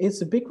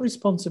it's a big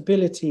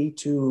responsibility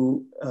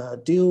to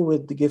deal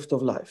with the gift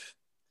of life.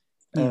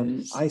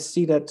 Yes. I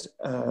see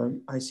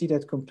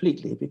that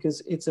completely,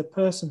 because it's a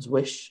person's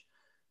wish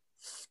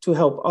to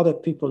help other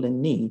people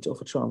in need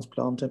of a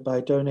transplant by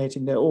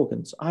donating their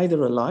organs,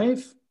 either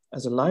alive,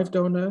 as a live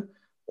donor,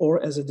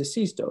 or as a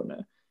deceased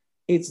donor.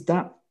 It's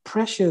that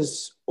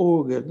precious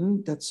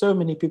organ that so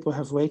many people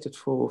have waited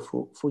for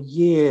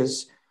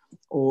years,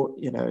 or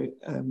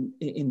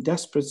in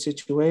desperate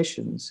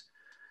situations,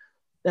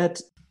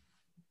 that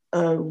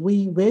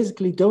we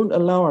basically don't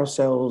allow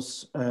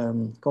ourselves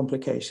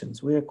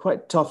complications. We are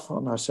quite tough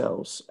on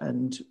ourselves,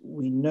 and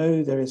we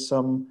know there is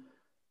some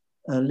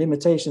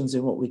limitations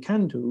in what we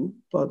can do,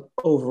 but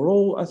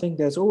overall, I think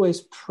there's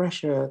always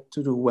pressure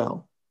to do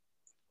well.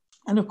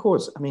 And of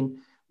course,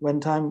 when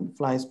time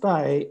flies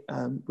by,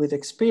 with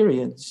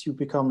experience, you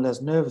become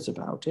less nervous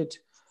about it.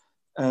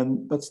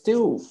 But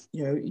still,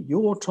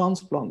 your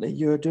transplant that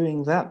you're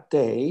doing that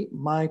day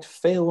might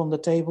fail on the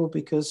table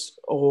because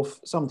of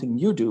something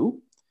you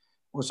do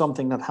or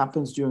something that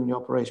happens during the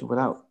operation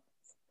without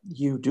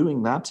you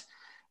doing that,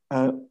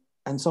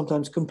 and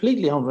sometimes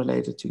completely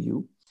unrelated to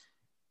you.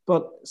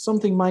 But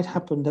something might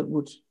happen that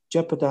would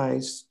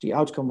jeopardize the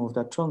outcome of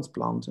that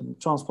transplant, and the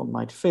transplant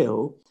might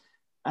fail.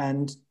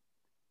 And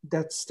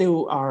that's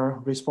still our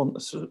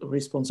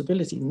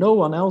responsibility. No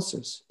one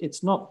else's.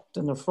 It's not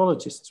the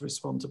nephrologist's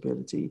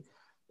responsibility.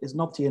 It's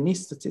not the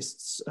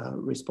anesthetist's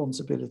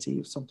responsibility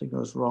if something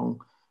goes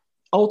wrong.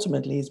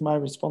 Ultimately, it's my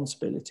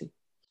responsibility.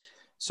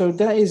 So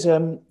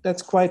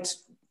that's quite,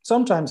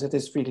 sometimes it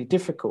is really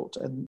difficult.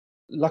 And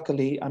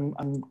luckily,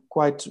 I'm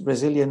quite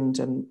resilient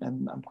and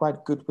I'm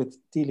quite good with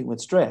dealing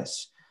with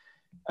stress.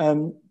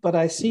 But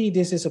I see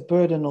this is a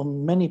burden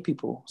on many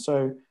people.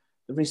 So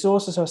the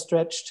resources are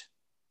stretched.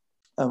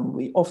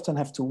 We often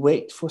have to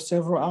wait for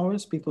several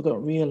hours. People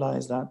don't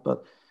realize that,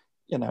 but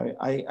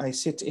I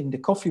sit in the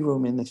coffee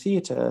room in the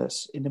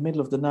theaters in the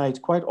middle of the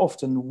night, quite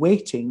often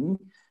waiting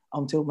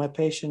until my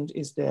patient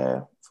is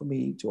there for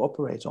me to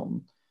operate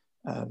on.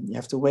 You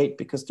have to wait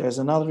because there's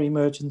another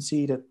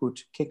emergency that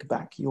would kick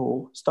back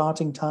your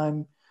starting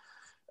time.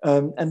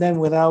 And then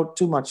without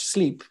too much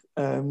sleep,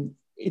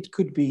 it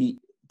could be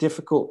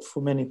difficult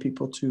for many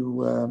people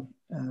to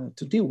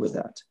deal with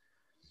that.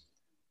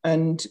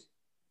 And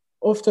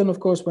often, of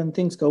course, when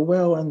things go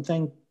well, and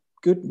thank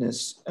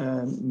goodness,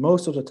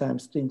 most of the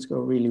times things go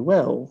really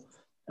well,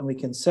 and we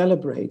can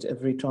celebrate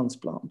every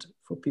transplant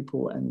for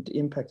people and the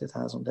impact it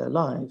has on their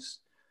lives.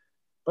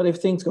 But if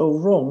things go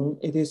wrong,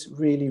 it is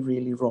really,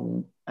 really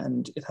wrong.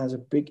 And it has a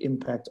big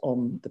impact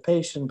on the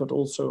patient, but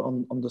also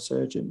on the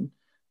surgeon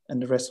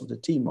and the rest of the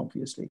team,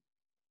 obviously.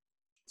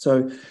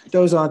 So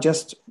those are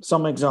just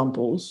some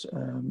examples.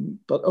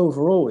 But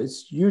overall,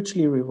 it's a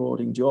hugely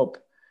rewarding job.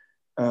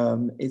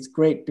 It's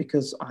great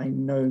because I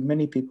know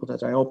many people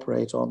that I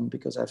operate on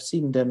because I've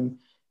seen them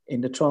in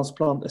the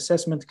transplant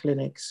assessment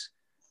clinics.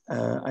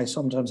 I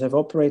sometimes have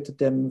operated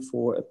them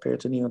for a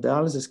peritoneal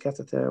dialysis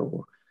catheter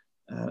or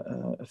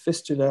a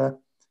fistula.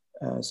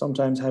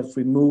 Sometimes have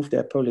removed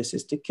their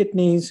polycystic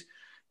kidneys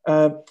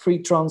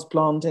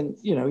pre-transplant. And,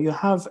 you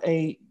have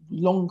a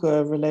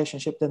longer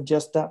relationship than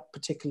just that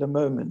particular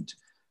moment.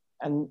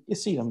 And you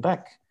see them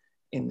back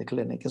in the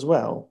clinic as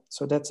well.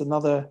 So that's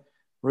another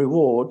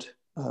reward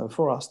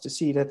for us to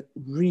see that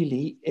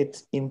really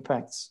it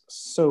impacts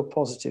so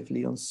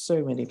positively on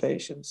so many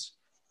patients.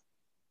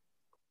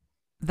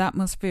 That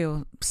must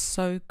feel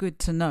so good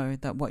to know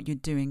that what you're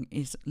doing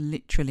is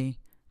literally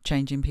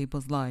changing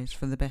people's lives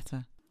for the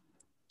better.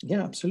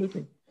 Yeah,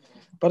 absolutely.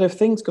 But if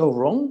things go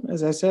wrong,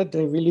 as I said,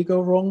 they really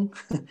go wrong,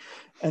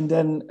 and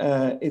then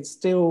it's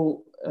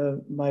still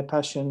my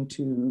passion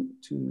to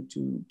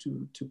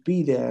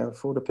be there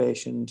for the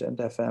patient and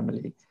their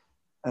family.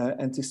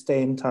 And to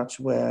stay in touch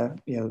where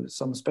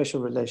some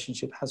special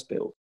relationship has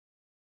built.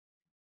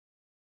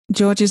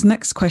 George's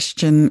next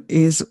question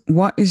is,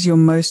 what is your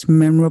most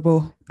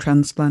memorable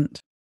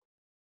transplant?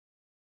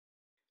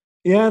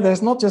 Yeah,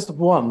 there's not just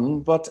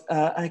one, but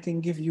I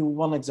can give you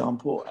one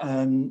example.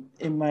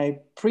 In my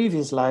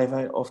previous life,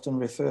 I often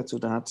refer to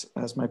that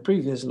as my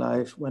previous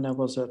life when I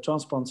was a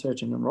transplant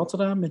surgeon in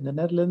Rotterdam in the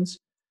Netherlands,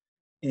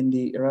 in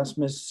the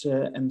Erasmus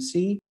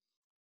MC.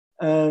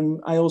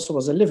 I also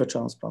was a liver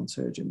transplant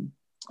surgeon.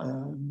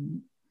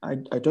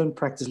 I don't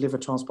practice liver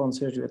transplant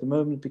surgery at the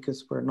moment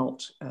because we're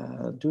not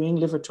doing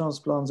liver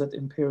transplants at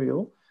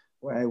Imperial,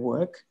 where I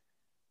work.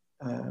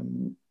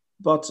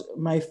 But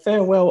my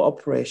farewell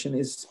operation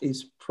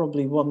is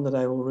probably one that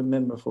I will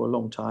remember for a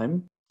long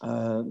time.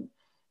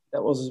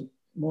 That was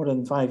more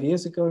than 5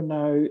 years ago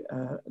now.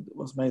 It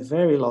was my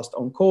very last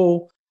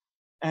on-call.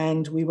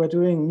 And we were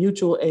doing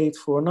mutual aid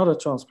for another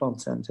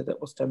transplant center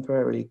that was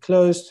temporarily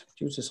closed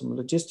due to some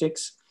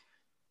logistics.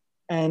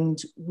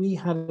 And we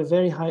had a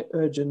very high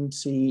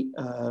urgency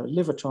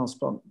liver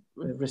transplant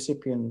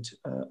recipient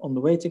on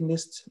the waiting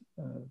list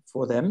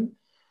for them.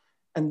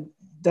 And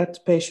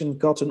that patient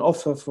got an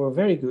offer for a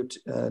very good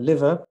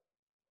liver.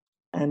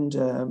 And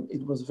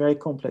it was very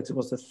complex. It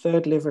was the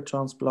third liver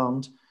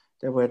transplant.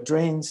 There were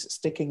drains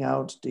sticking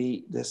out,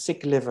 the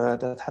sick liver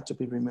that had to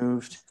be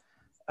removed.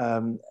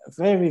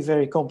 Very,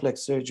 very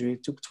complex surgery.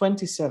 It took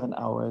 27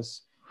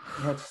 hours.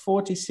 We had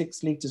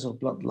 46 liters of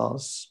blood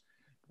loss.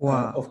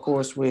 Wow. Of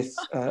course, with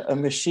a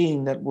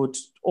machine that would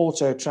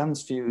auto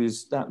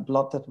transfuse that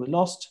blood that we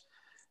lost.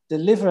 The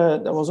liver,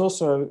 that was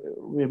also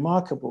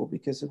remarkable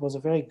because it was a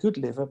very good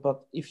liver,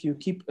 but if you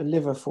keep a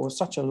liver for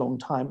such a long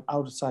time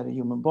outside a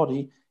human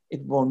body,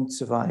 it won't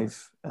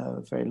survive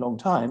a very long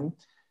time.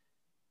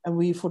 And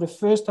we, for the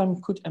first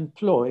time, could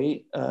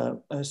employ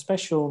a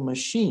special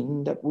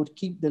machine that would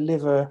keep the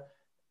liver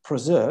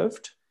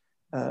preserved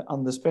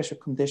under special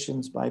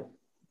conditions by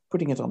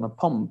putting it on a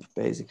pump,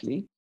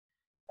 basically.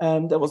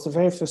 That was the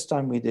very first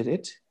time we did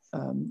it.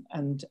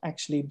 And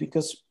actually,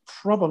 because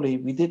probably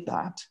we did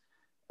that,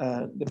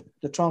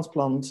 the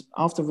transplant,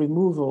 after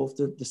removal of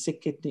the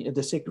sick kidney,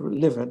 the sick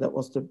liver, that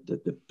was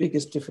the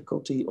biggest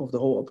difficulty of the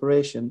whole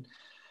operation.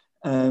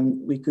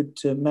 we could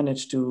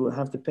manage to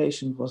have the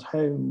patient was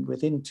home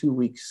within 2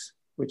 weeks,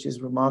 which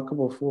is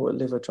remarkable for a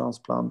liver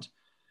transplant,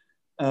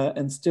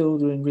 and still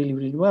doing really,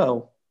 really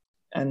well.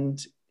 And,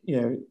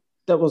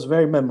 that was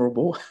very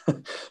memorable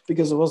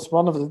because it was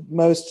one of the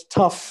most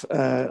tough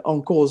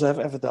on-calls I've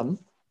ever done.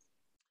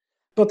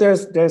 But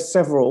there's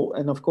several.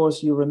 And of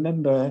course, you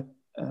remember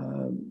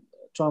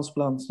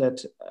transplants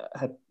that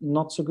had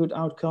not so good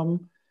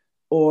outcome,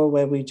 or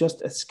where we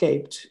just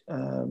escaped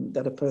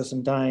that a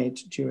person died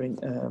during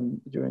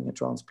a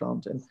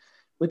transplant. And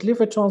with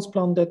liver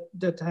transplant,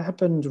 that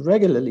happened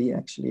regularly,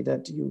 actually,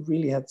 that you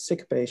really had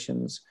sick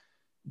patients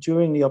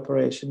during the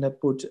operation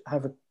that would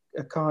have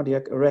a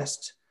cardiac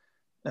arrest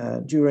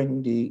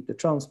during the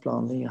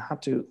transplant. And you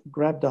had to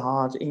grab the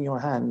heart in your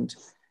hand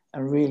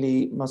and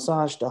really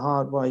massage the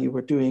heart while you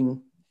were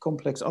doing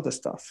complex other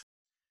stuff.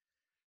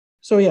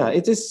 So yeah,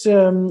 it is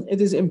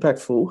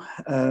impactful,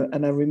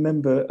 and I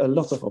remember a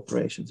lot of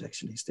operations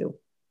actually still,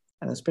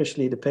 and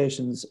especially the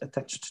patients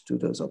attached to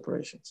those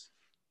operations.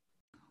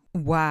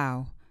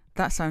 Wow,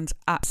 that sounds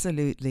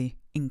absolutely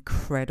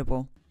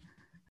incredible.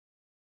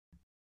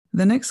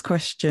 The next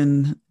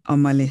question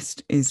on my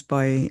list is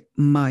by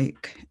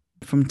Mike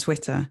from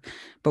Twitter,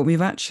 but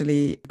we've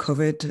actually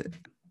covered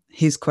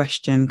his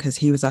question because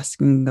he was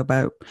asking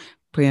about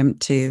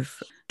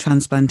preemptive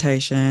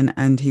transplantation,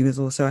 and he was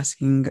also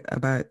asking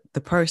about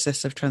the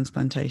process of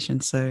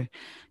transplantation. So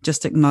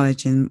just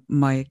acknowledging,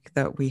 Mike,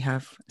 that we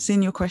have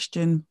seen your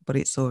question, but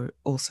it's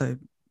also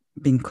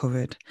been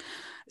covered.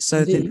 So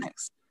Indeed. The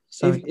next...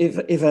 Sorry.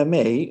 If I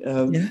may,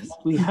 yes.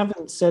 We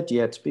haven't said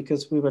yet,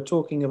 because we were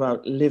talking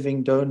about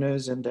living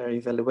donors and their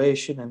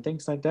evaluation and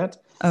things like that.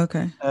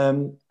 Okay.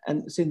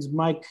 And since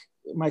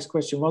Mike's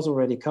question was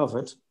already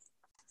covered,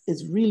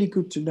 it's really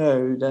good to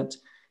know that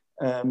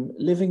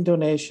living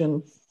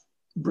donation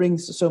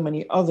brings so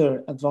many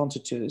other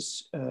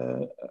advantages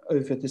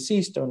over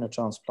deceased donor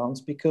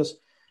transplants, because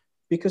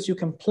you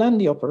can plan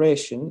the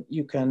operation.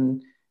 You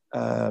can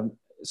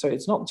so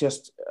it's not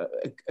just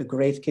a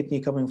great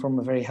kidney coming from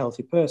a very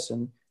healthy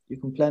person. You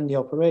can plan the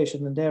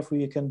operation, and therefore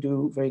you can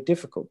do very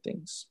difficult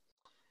things.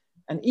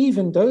 And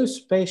even those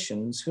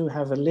patients who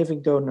have a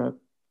living donor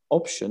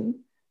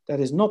option that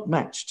is not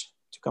matched,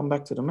 to come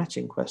back to the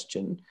matching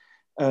question,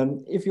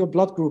 if your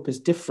blood group is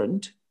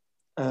different,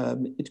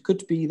 it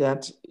could be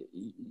that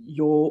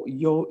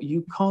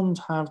you can't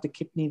have the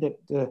kidney that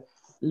the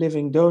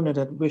living donor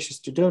that wishes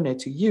to donate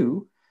to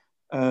you,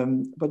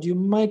 but you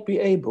might be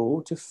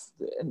able to,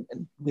 and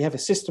we have a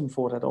system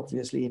for that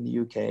obviously in the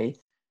UK.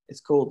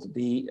 It's called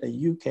the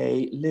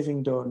UK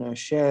Living Donor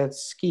Shared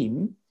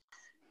Scheme,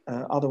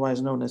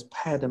 otherwise known as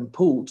paired and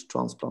pooled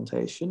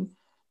transplantation,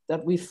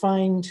 that we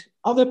find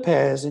other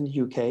pairs in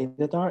the UK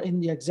that are in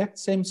the exact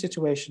same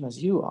situation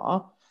as you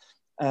are.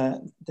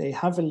 They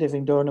have a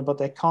living donor, but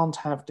they can't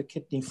have the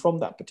kidney from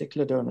that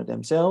particular donor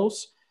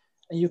themselves.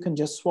 And you can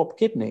just swap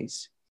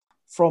kidneys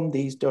from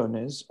these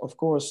donors, of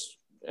course,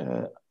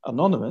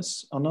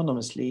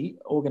 anonymously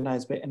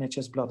organized by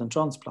NHS Blood and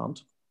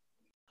Transplant.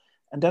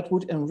 And that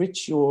would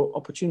enrich your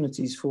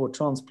opportunities for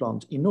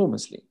transplant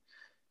enormously.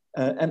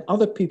 And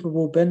other people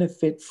will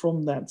benefit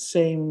from that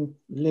same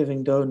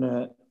living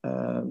donor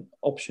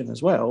option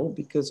as well,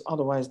 because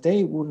otherwise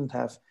they wouldn't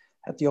have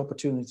had the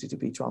opportunity to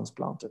be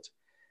transplanted.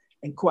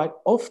 And quite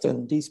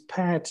often, these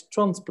paired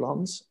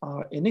transplants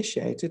are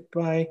initiated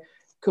by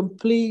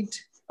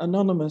complete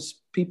anonymous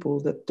people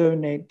that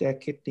donate their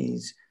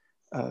kidneys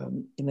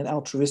in an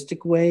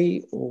altruistic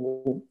way,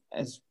 or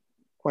as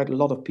quite a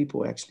lot of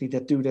people actually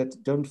that do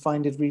that don't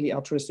find it really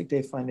altruistic.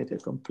 They find it a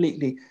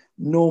completely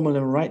normal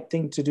and right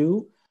thing to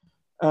do.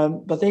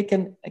 But they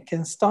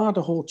can start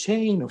a whole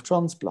chain of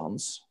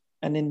transplants.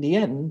 And in the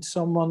end,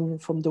 someone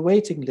from the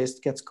waiting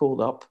list gets called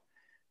up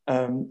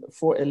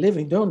for a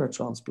living donor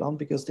transplant,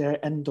 because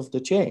they're end of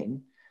the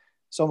chain.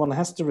 Someone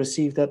has to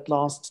receive that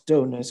last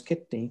donor's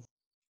kidney,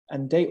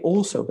 and they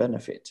also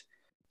benefit.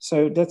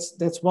 So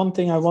that's one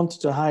thing I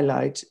wanted to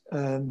highlight,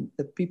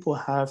 that people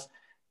have,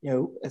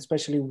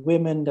 especially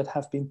women that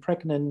have been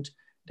pregnant,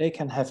 they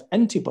can have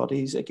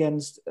antibodies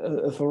against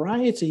a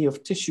variety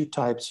of tissue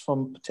types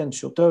from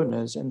potential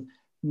donors, and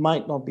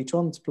might not be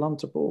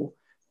transplantable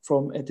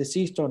from a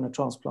deceased donor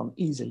transplant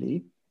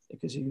easily,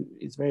 because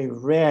it's very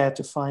rare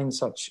to find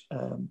such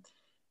a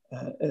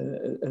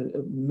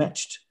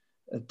matched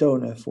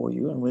donor for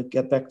you. And we'll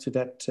get back to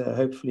that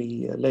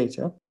hopefully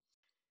later.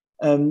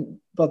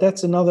 But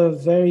that's another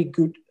very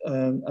good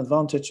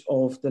advantage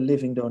of the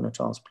living donor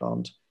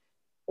transplant.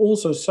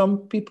 Also,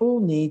 some people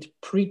need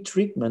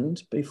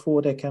pre-treatment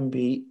before they can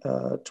be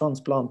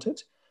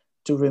transplanted,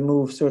 to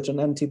remove certain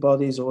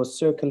antibodies or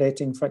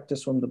circulating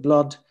factors from the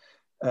blood,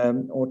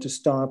 or to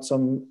start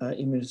some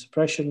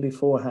immunosuppression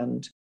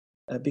beforehand,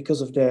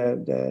 because of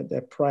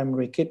their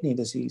primary kidney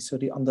disease, so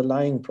the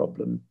underlying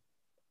problem.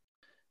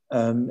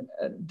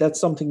 That's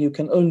something you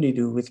can only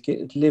do with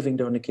living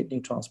donor kidney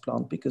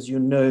transplant, because you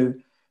know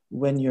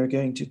when you're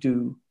going to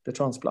do the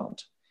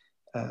transplant.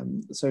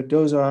 So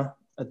those are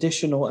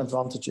additional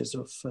advantages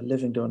of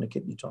living donor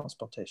kidney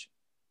transplantation.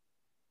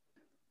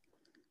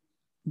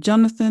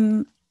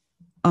 Jonathan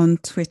on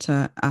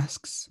Twitter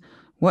asks,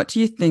 what do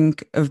you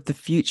think of the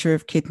future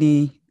of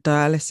kidney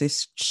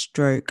dialysis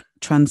stroke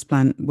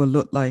transplant will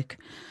look like?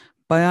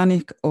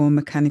 Bionic or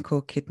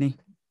mechanical kidney?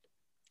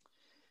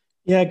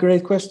 Yeah,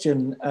 great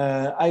question.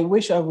 I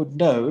wish I would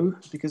know,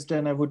 because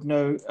then I would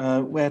know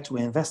where to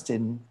invest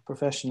in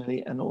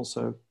professionally and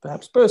also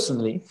perhaps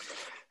personally.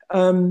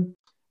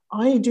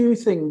 I do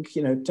think,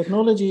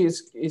 technology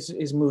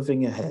is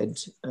moving ahead.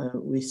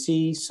 We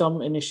see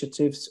some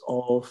initiatives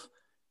of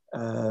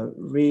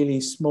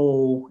really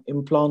small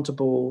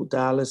implantable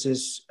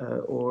dialysis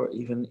or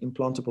even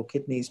implantable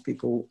kidneys,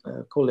 people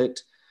call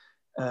it,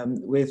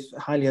 with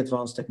highly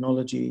advanced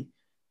technology,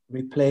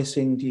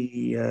 replacing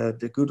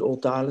the good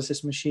old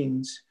dialysis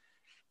machines.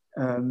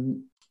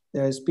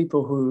 There's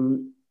people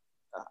who,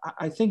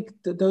 I think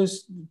that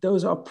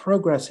those are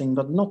progressing,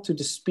 but not to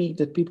the speed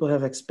that people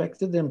have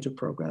expected them to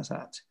progress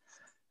at.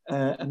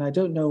 And I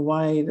don't know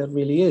why that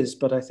really is,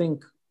 but I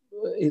think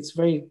it's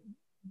very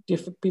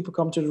different. People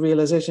come to the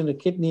realization the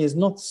kidney is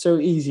not so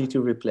easy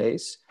to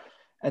replace.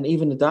 And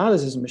even the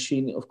dialysis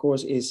machine, of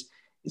course, is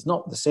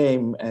not the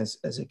same as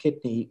a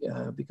kidney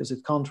because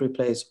it can't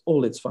replace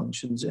all its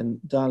functions. And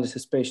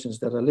dialysis patients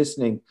that are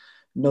listening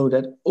know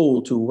that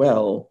all too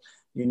well.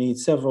 You need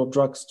several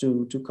drugs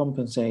to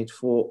compensate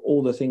for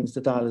all the things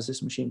the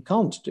dialysis machine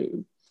can't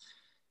do.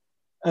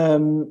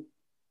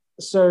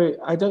 So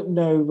I don't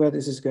know where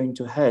this is going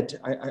to head.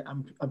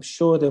 I'm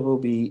sure there will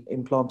be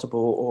implantable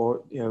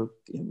or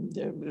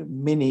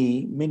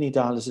mini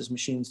dialysis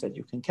machines that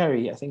you can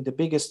carry. I think the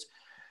biggest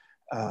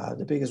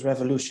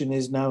revolution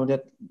is now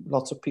that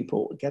lots of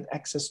people get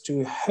access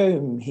to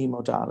home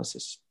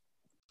hemodialysis,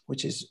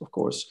 which is of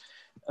course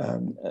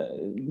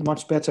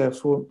much better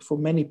for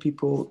many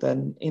people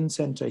than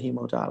in-center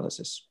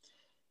hemodialysis.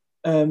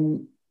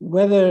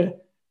 Whether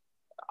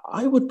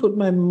I would put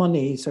my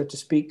money, so to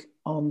speak,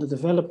 on the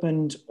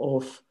development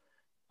of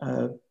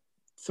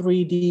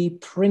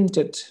 3D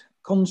printed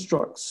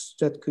constructs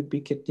that could be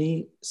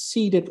kidney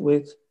seeded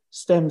with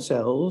stem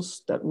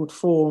cells that would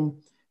form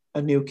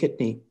a new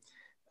kidney.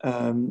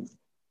 You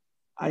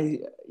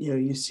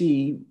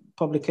see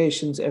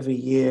publications every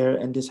year,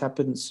 and this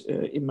happens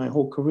in my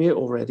whole career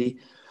already,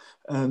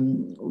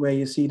 where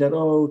you see that,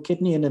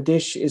 kidney in a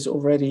dish is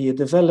already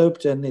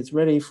developed and it's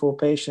ready for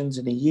patients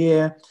in a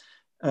year.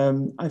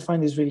 I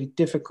find this really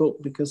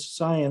difficult because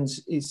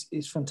science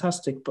is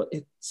fantastic, but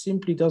it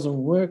simply doesn't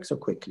work so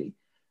quickly.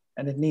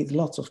 And it needs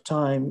lots of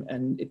time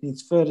and it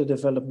needs further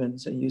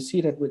developments. And you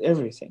see that with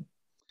everything.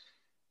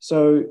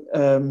 So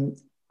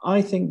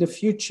I think the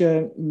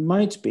future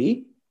might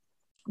be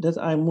that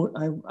I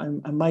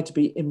might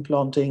be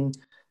implanting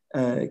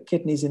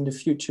kidneys in the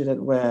future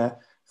that were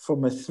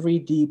from a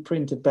 3D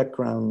printed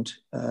background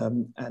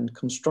and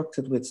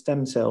constructed with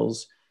stem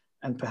cells.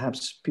 And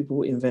perhaps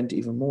people invent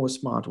even more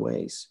smart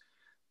ways.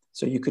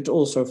 So you could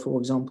also, for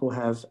example,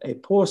 have a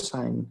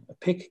porcine, a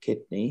pig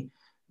kidney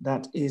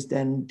that is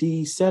then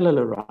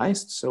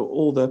decellularized. So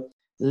all the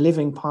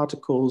living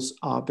particles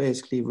are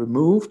basically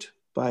removed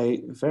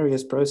by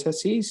various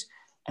processes.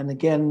 And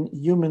again,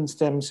 human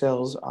stem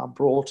cells are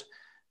brought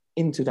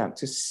into that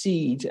to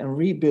seed and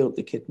rebuild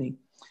the kidney.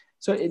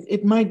 So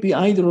it might be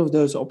either of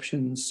those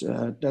options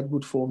that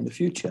would form the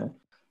future.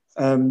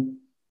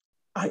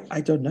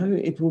 I don't know.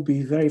 It will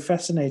be very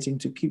fascinating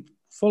to keep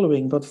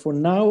following. But for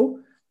now,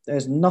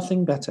 there's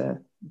nothing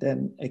better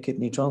than a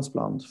kidney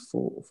transplant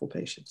for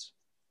patients.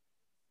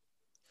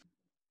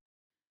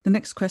 The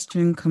next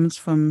question comes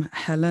from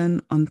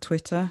Helen on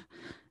Twitter.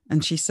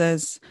 And she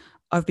says,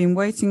 I've been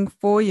waiting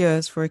 4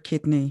 years for a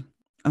kidney.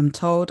 I'm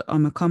told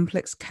I'm a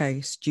complex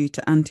case due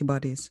to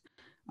antibodies.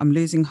 I'm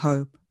losing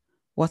hope.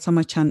 What are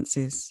my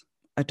chances?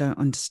 I don't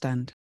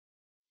understand.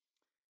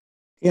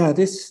 Yeah,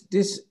 this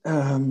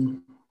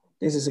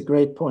is a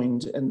great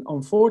point. And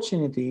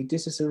unfortunately,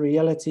 this is a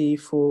reality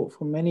for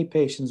many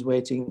patients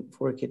waiting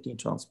for a kidney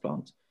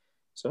transplant.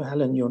 So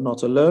Helen, you're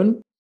not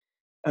alone.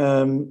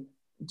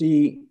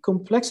 The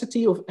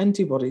complexity of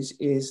antibodies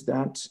is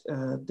that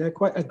they're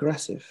quite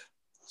aggressive.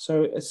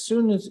 So as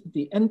soon as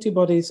the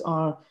antibodies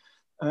are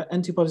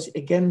antibodies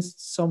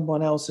against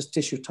someone else's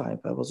tissue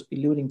type, I was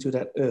alluding to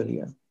that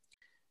earlier.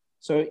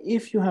 So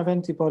if you have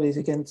antibodies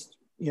against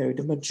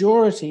the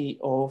majority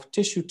of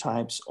tissue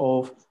types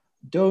of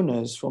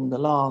donors from the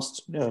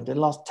last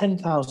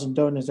 10,000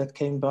 donors that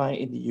came by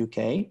in the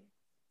UK,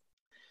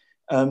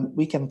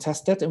 we can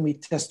test that, and we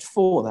test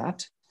for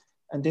that.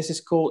 And this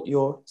is called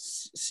your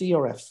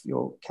CRF,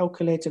 your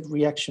calculated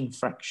reaction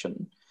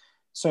fraction.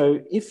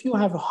 So if you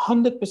have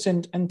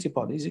 100%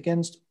 antibodies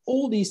against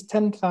all these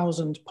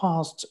 10,000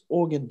 past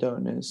organ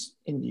donors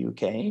in the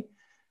UK,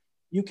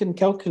 you can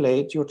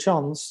calculate your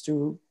chance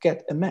to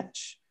get a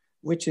match,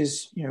 which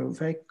is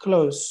very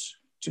close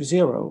to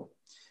zero.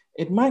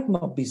 It might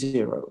not be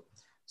zero.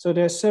 So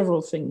there are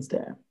several things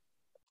there.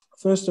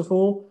 First of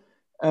all,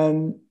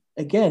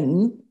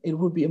 again, it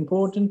would be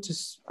important to,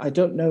 I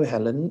don't know,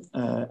 Helen,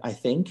 I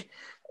think.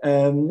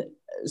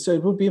 So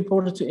it would be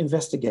important to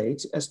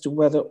investigate as to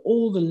whether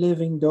all the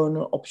living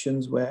donor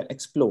options were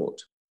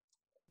explored.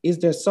 is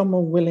there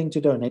someone willing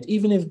to donate?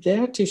 Even if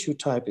their tissue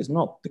type is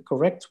not the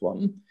correct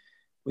one,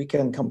 we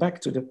can come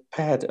back to the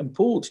paired and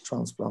pooled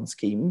transplant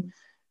scheme.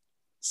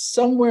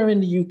 Somewhere in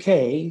the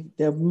UK,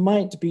 there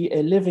might be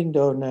a living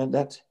donor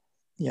that,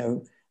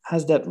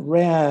 has that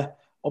rare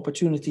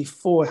opportunity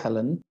for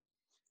Helen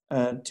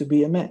to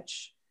be a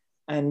match.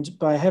 And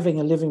by having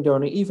a living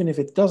donor, even if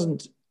it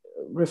doesn't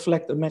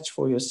reflect a match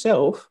for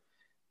yourself,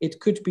 it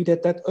could be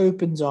that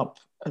opens up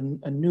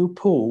a new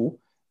pool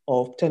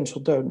of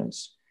potential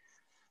donors.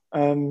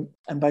 And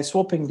by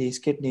swapping these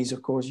kidneys,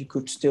 of course, you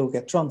could still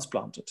get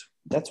transplanted.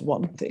 That's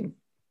one thing.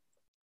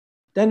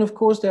 Then, of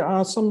course, there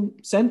are some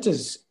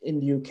centers in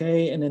the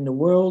UK and in the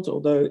world,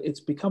 although it's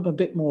become a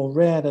bit more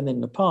rare than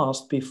in the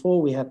past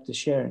before we had the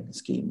sharing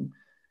scheme.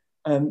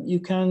 You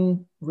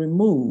can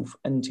remove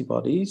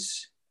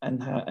antibodies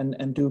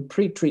and do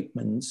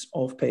pre-treatments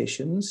of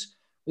patients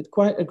with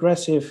quite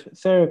aggressive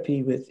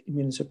therapy with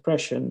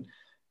immunosuppression,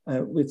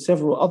 with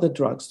several other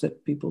drugs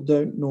that people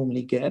don't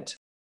normally get.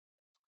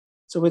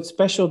 So with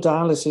special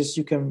dialysis,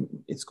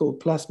 it's called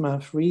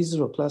plasmapheresis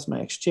or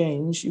plasma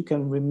exchange. You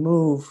can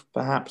remove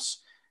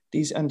perhaps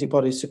these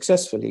antibodies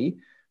successfully.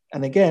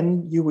 And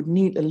again, you would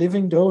need a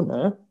living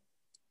donor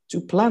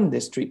to plan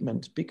this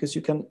treatment, because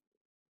you can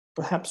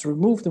perhaps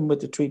remove them with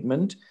the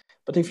treatment.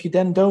 But if you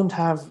then don't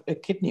have a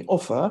kidney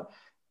offer,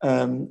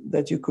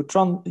 that you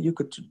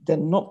could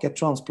then not get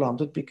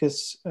transplanted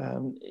because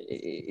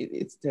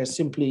there's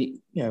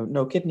simply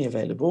no kidney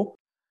available.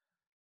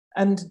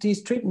 And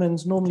these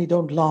treatments normally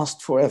don't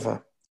last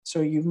forever.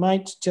 So you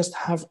might just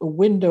have a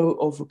window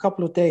of a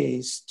couple of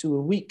days to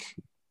a week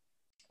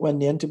when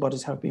the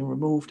antibodies have been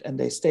removed and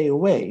they stay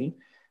away,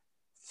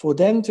 for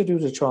them to do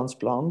the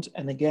transplant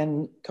and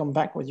again come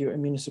back with your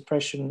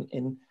immunosuppression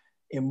in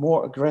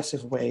more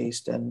aggressive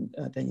ways than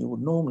you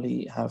would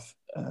normally have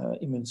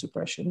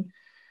immunosuppression.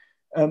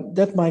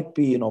 That might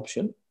be an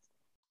option.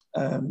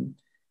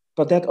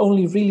 But that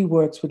only really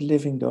works with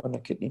living donor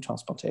kidney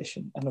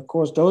transplantation. And of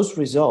course, those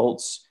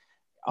results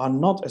are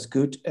not as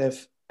good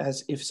as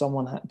if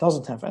someone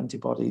doesn't have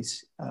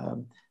antibodies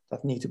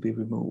that need to be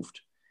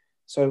removed.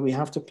 So we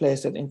have to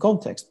place that in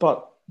context.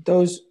 But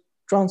those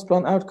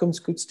transplant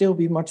outcomes could still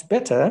be much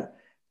better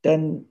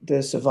than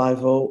the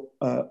survival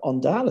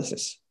on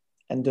dialysis.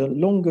 And the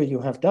longer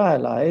you have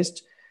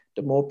dialyzed,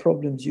 the more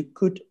problems you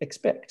could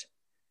expect.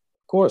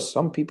 Of course,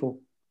 some people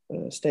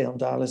stay on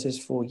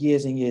dialysis for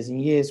years and years and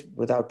years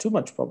without too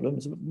much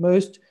problems. But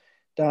most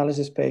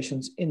dialysis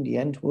patients in the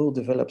end will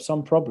develop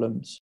some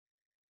problems.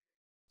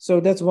 So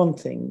that's one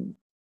thing.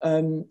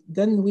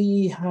 Then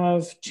we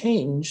have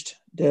changed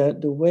the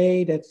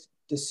way that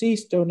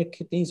deceased donor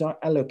kidneys are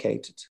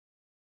allocated.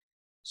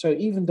 So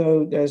even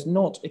though there's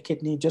not a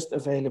kidney just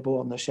available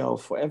on the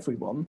shelf for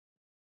everyone,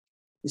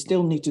 you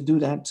still need to do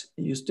that.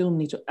 You still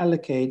need to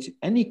allocate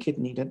any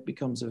kidney that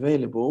becomes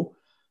available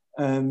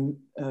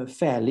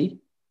fairly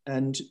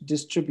and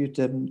distribute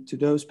them to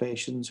those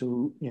patients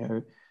who,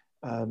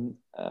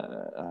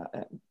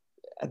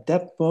 at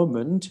that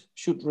moment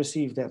should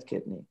receive that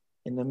kidney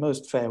in the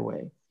most fair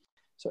way.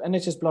 So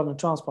NHS Blood and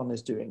Transplant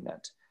is doing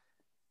that.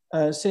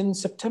 Since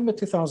September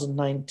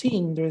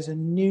 2019, there is a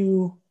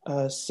new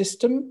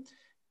system,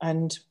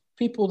 and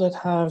people that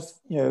have,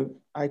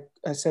 I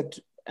said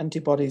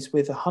antibodies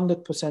with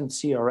 100%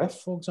 CRF,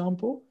 for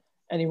example,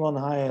 anyone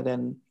higher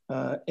than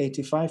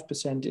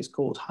 85% is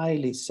called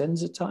highly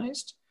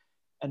sensitized,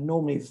 and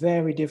normally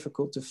very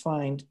difficult to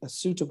find a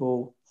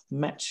suitable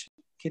match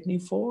kidney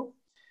for.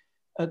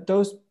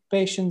 Those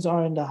patients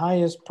are in the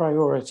highest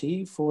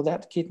priority for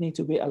that kidney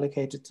to be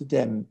allocated to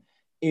them.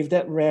 If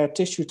that rare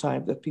tissue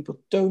type that people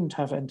don't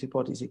have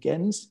antibodies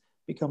against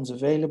becomes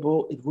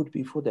available, it would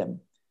be for them.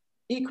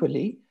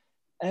 Equally,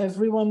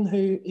 everyone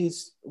who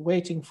is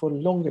waiting for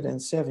longer than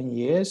 7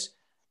 years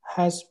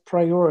has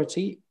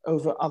priority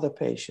over other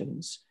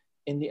patients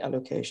in the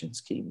allocation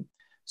scheme.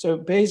 So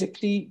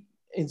basically,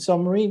 in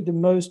summary, the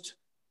most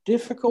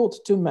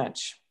difficult to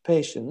match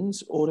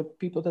patients, or the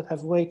people that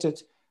have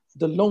waited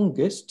the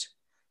longest,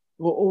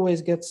 will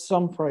always get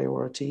some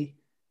priority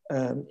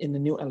in the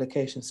new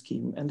allocation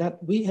scheme. And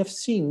that we have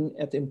seen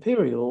at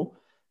Imperial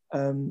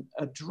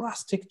a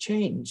drastic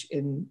change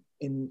in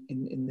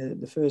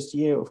the first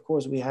year. Of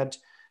course, we had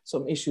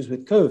some issues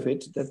with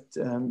COVID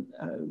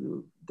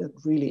that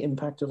really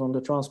impacted on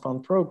the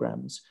transplant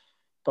programs.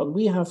 But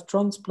we have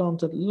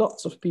transplanted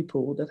lots of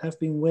people that have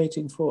been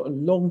waiting for a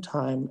long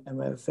time and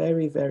were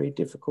very, very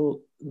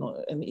difficult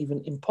and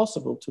even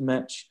impossible to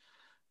match.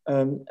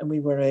 And we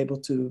were able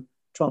to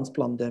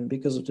transplant them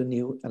because of the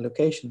new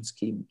allocation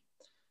scheme.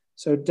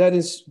 So that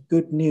is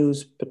good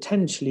news,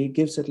 potentially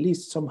gives at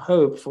least some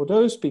hope for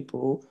those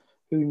people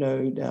who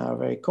know they are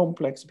very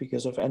complex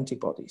because of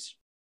antibodies.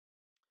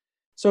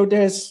 So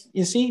there's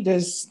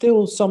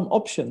still some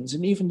options.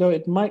 And even though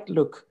it might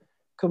look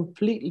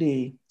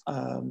completely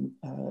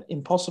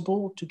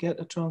impossible to get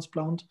a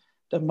transplant,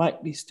 there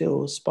might be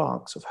still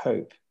sparks of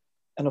hope.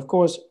 And of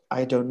course,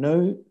 I don't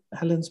know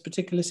Helen's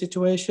particular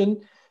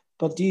situation,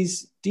 but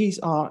these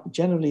are,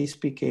 generally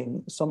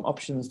speaking, some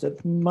options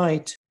that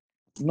might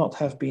not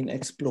have been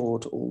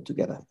explored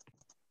altogether.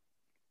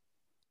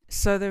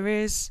 So there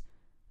is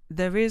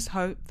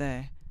hope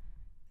there.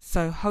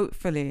 So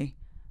hopefully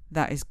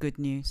that is good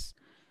news.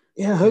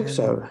 Yeah, I hope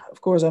so.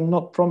 Of course, I'm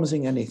not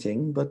promising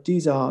anything, but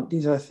these are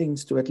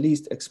things to at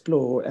least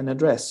explore and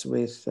address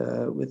with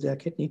their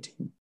kidney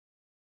team.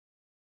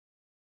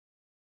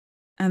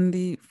 And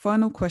the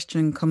final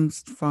question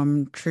comes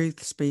from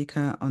Truth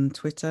Speaker on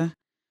Twitter.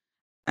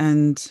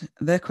 And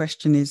their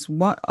question is,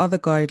 what are the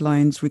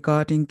guidelines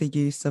regarding the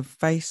use of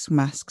face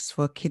masks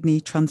for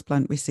kidney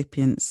transplant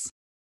recipients?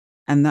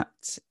 And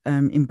that,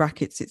 in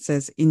brackets, it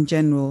says, in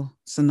general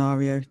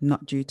scenario,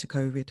 not due to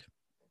COVID.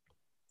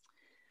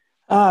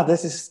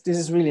 This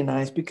is really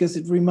nice, because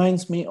it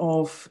reminds me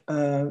of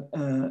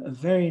a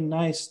very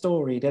nice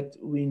story that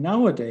we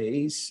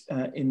nowadays,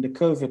 in the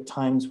COVID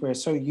times, we're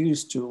so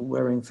used to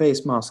wearing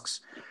face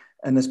masks.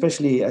 And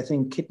especially, I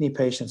think, kidney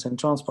patients and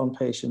transplant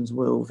patients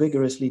will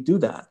vigorously do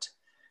that.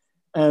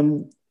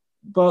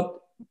 But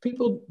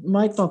people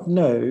might not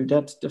know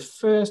that the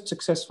first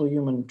successful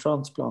human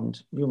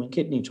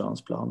kidney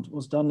transplant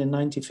was done in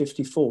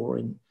 1954,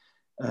 in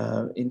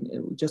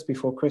just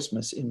before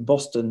Christmas, in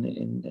Boston,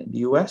 in the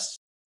US.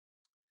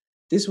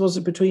 This was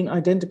between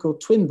identical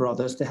twin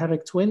brothers, the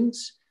Herrick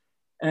twins,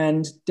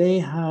 and they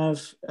have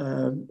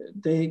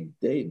that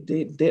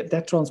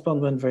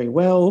transplant went very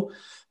well.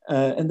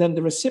 And then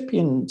the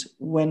recipient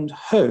went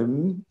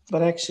home,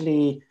 but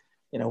actually,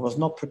 was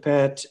not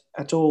prepared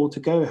at all to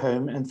go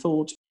home, and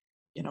thought,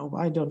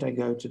 why don't I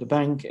go to the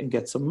bank and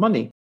get some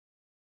money?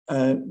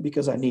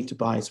 Because I need to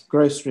buy some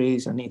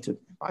groceries, I need to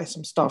buy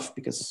some stuff,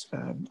 because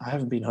I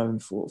haven't been home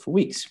for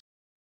weeks.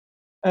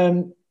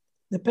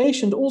 The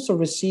patient also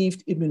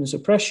received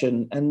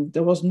immunosuppression, and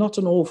there was not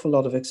an awful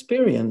lot of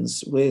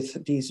experience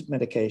with these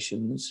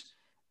medications.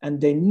 And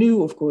they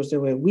knew, of course, they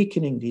were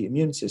weakening the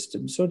immune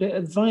system. So they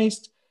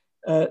advised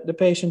the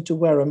patient to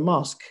wear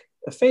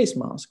a face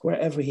mask,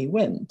 wherever he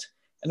went.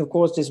 And of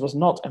course, this was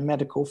not a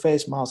medical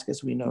face mask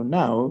as we know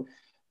now,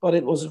 but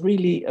it was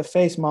really a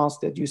face mask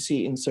that you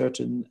see in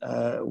certain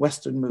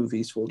Western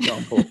movies, for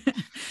example.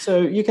 So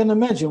you can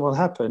imagine what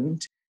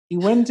happened. He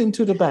went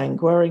into the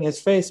bank wearing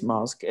his face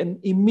mask, and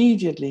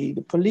immediately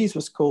the police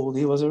was called,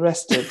 he was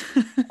arrested,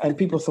 and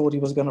people thought he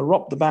was going to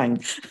rob the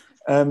bank.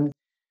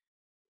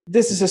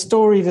 This is a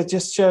story that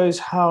just shows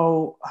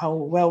how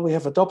well we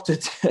have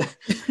adopted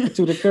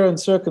to the current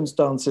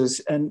circumstances,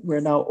 and we're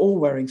now all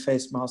wearing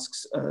face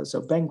masks, so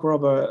bank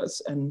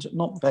robbers and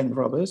not bank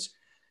robbers.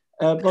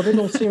 But in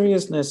all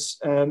seriousness,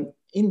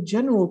 in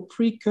general,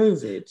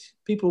 pre-COVID,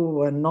 people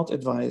were not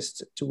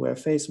advised to wear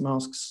face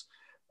masks.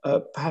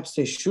 Perhaps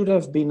they should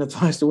have been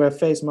advised to wear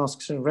face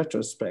masks in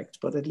retrospect,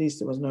 but at least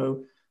there was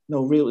no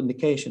real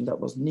indication that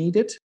was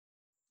needed.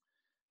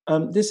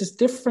 This is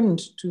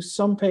different to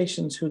some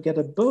patients who get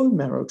a bone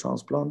marrow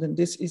transplant, and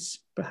this is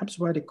perhaps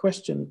why the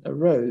question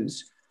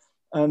arose.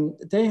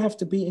 They have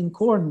to be in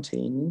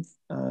quarantine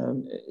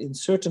in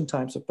certain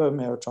types of bone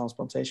marrow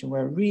transplantation,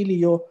 where really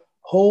your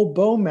whole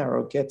bone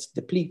marrow gets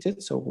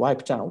depleted, so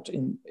wiped out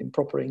in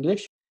proper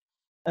English.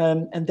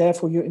 And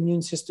therefore your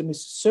immune system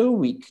is so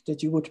weak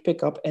that you would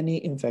pick up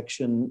any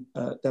infection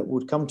that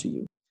would come to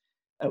you.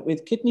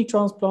 With kidney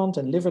transplant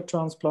and liver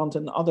transplant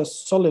and other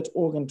solid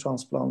organ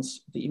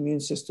transplants, the immune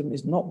system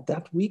is not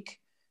that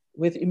weak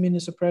with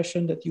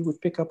immunosuppression that you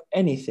would pick up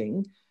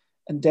anything.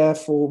 And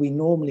therefore, we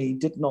normally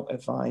did not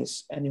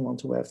advise anyone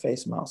to wear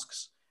face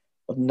masks.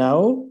 But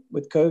now,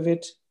 with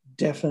COVID,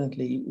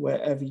 definitely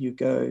wherever you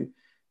go,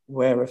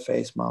 wear a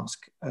face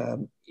mask.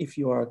 If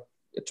you are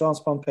a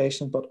transplant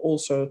patient, but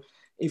also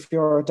if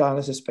you're a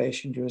dialysis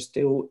patient, you're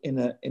still in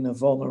a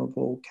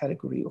vulnerable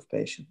category of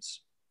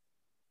patients.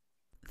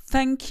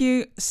 Thank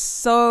you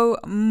so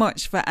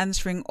much for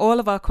answering all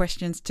of our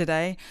questions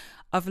today.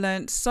 I've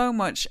learned so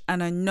much,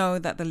 and I know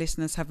that the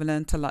listeners have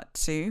learned a lot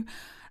too.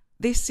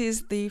 This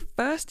is the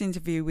first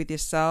interview with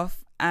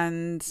yourself,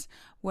 and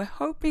we're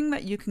hoping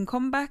that you can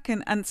come back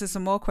and answer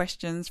some more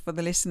questions for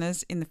the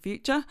listeners in the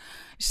future.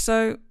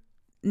 So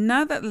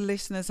now that the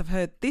listeners have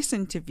heard this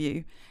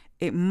interview,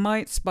 it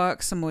might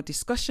spark some more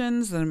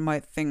discussions and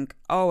might think,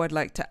 oh, I'd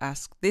like to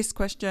ask this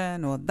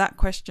question or that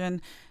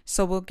question.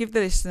 So we'll give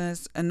the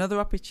listeners another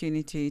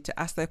opportunity to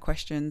ask their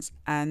questions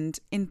and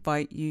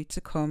invite you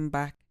to come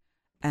back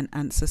and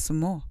answer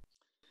some more.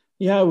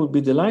 Yeah, I would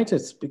be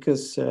delighted,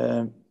 because,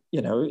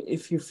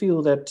 if you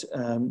feel that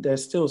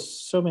there's still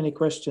so many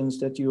questions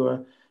that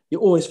you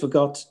always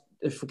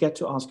forget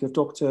to ask your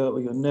doctor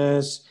or your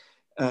nurse,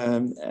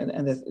 and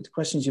the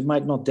questions you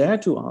might not dare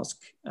to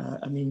ask.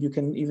 You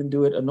can even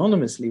do it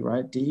anonymously,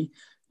 right, Dee?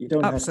 You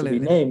don't Absolutely.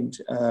 have to be named.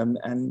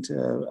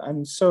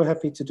 I'm so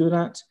happy to do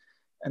that.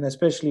 And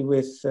especially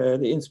with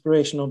the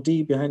inspirational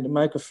Dee behind the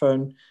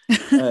microphone,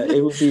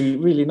 it would be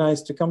really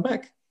nice to come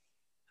back.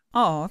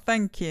 Oh,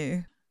 thank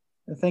you.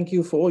 And thank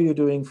you for all you're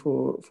doing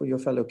for your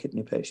fellow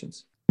kidney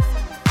patients.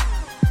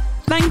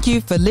 Thank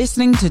you for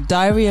listening to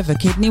Diary of a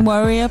Kidney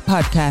Warrior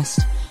podcast.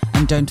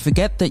 And don't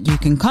forget that you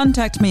can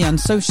contact me on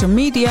social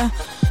media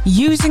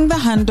using the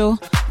handle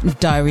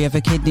Diary of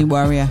a Kidney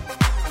Warrior.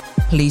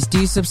 Please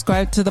do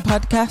subscribe to the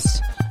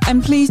podcast,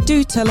 and please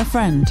do tell a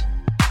friend.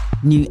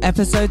 New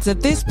episodes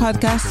of this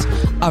podcast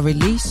are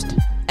released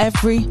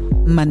every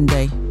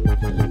Monday.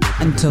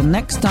 Until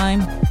next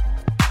time,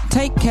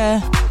 take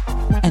care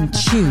and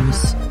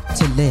choose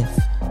to live.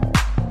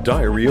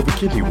 Diary of a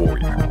Kidney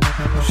Warrior,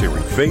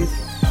 sharing faith,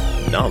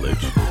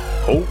 knowledge,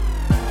 hope,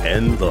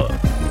 and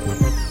love.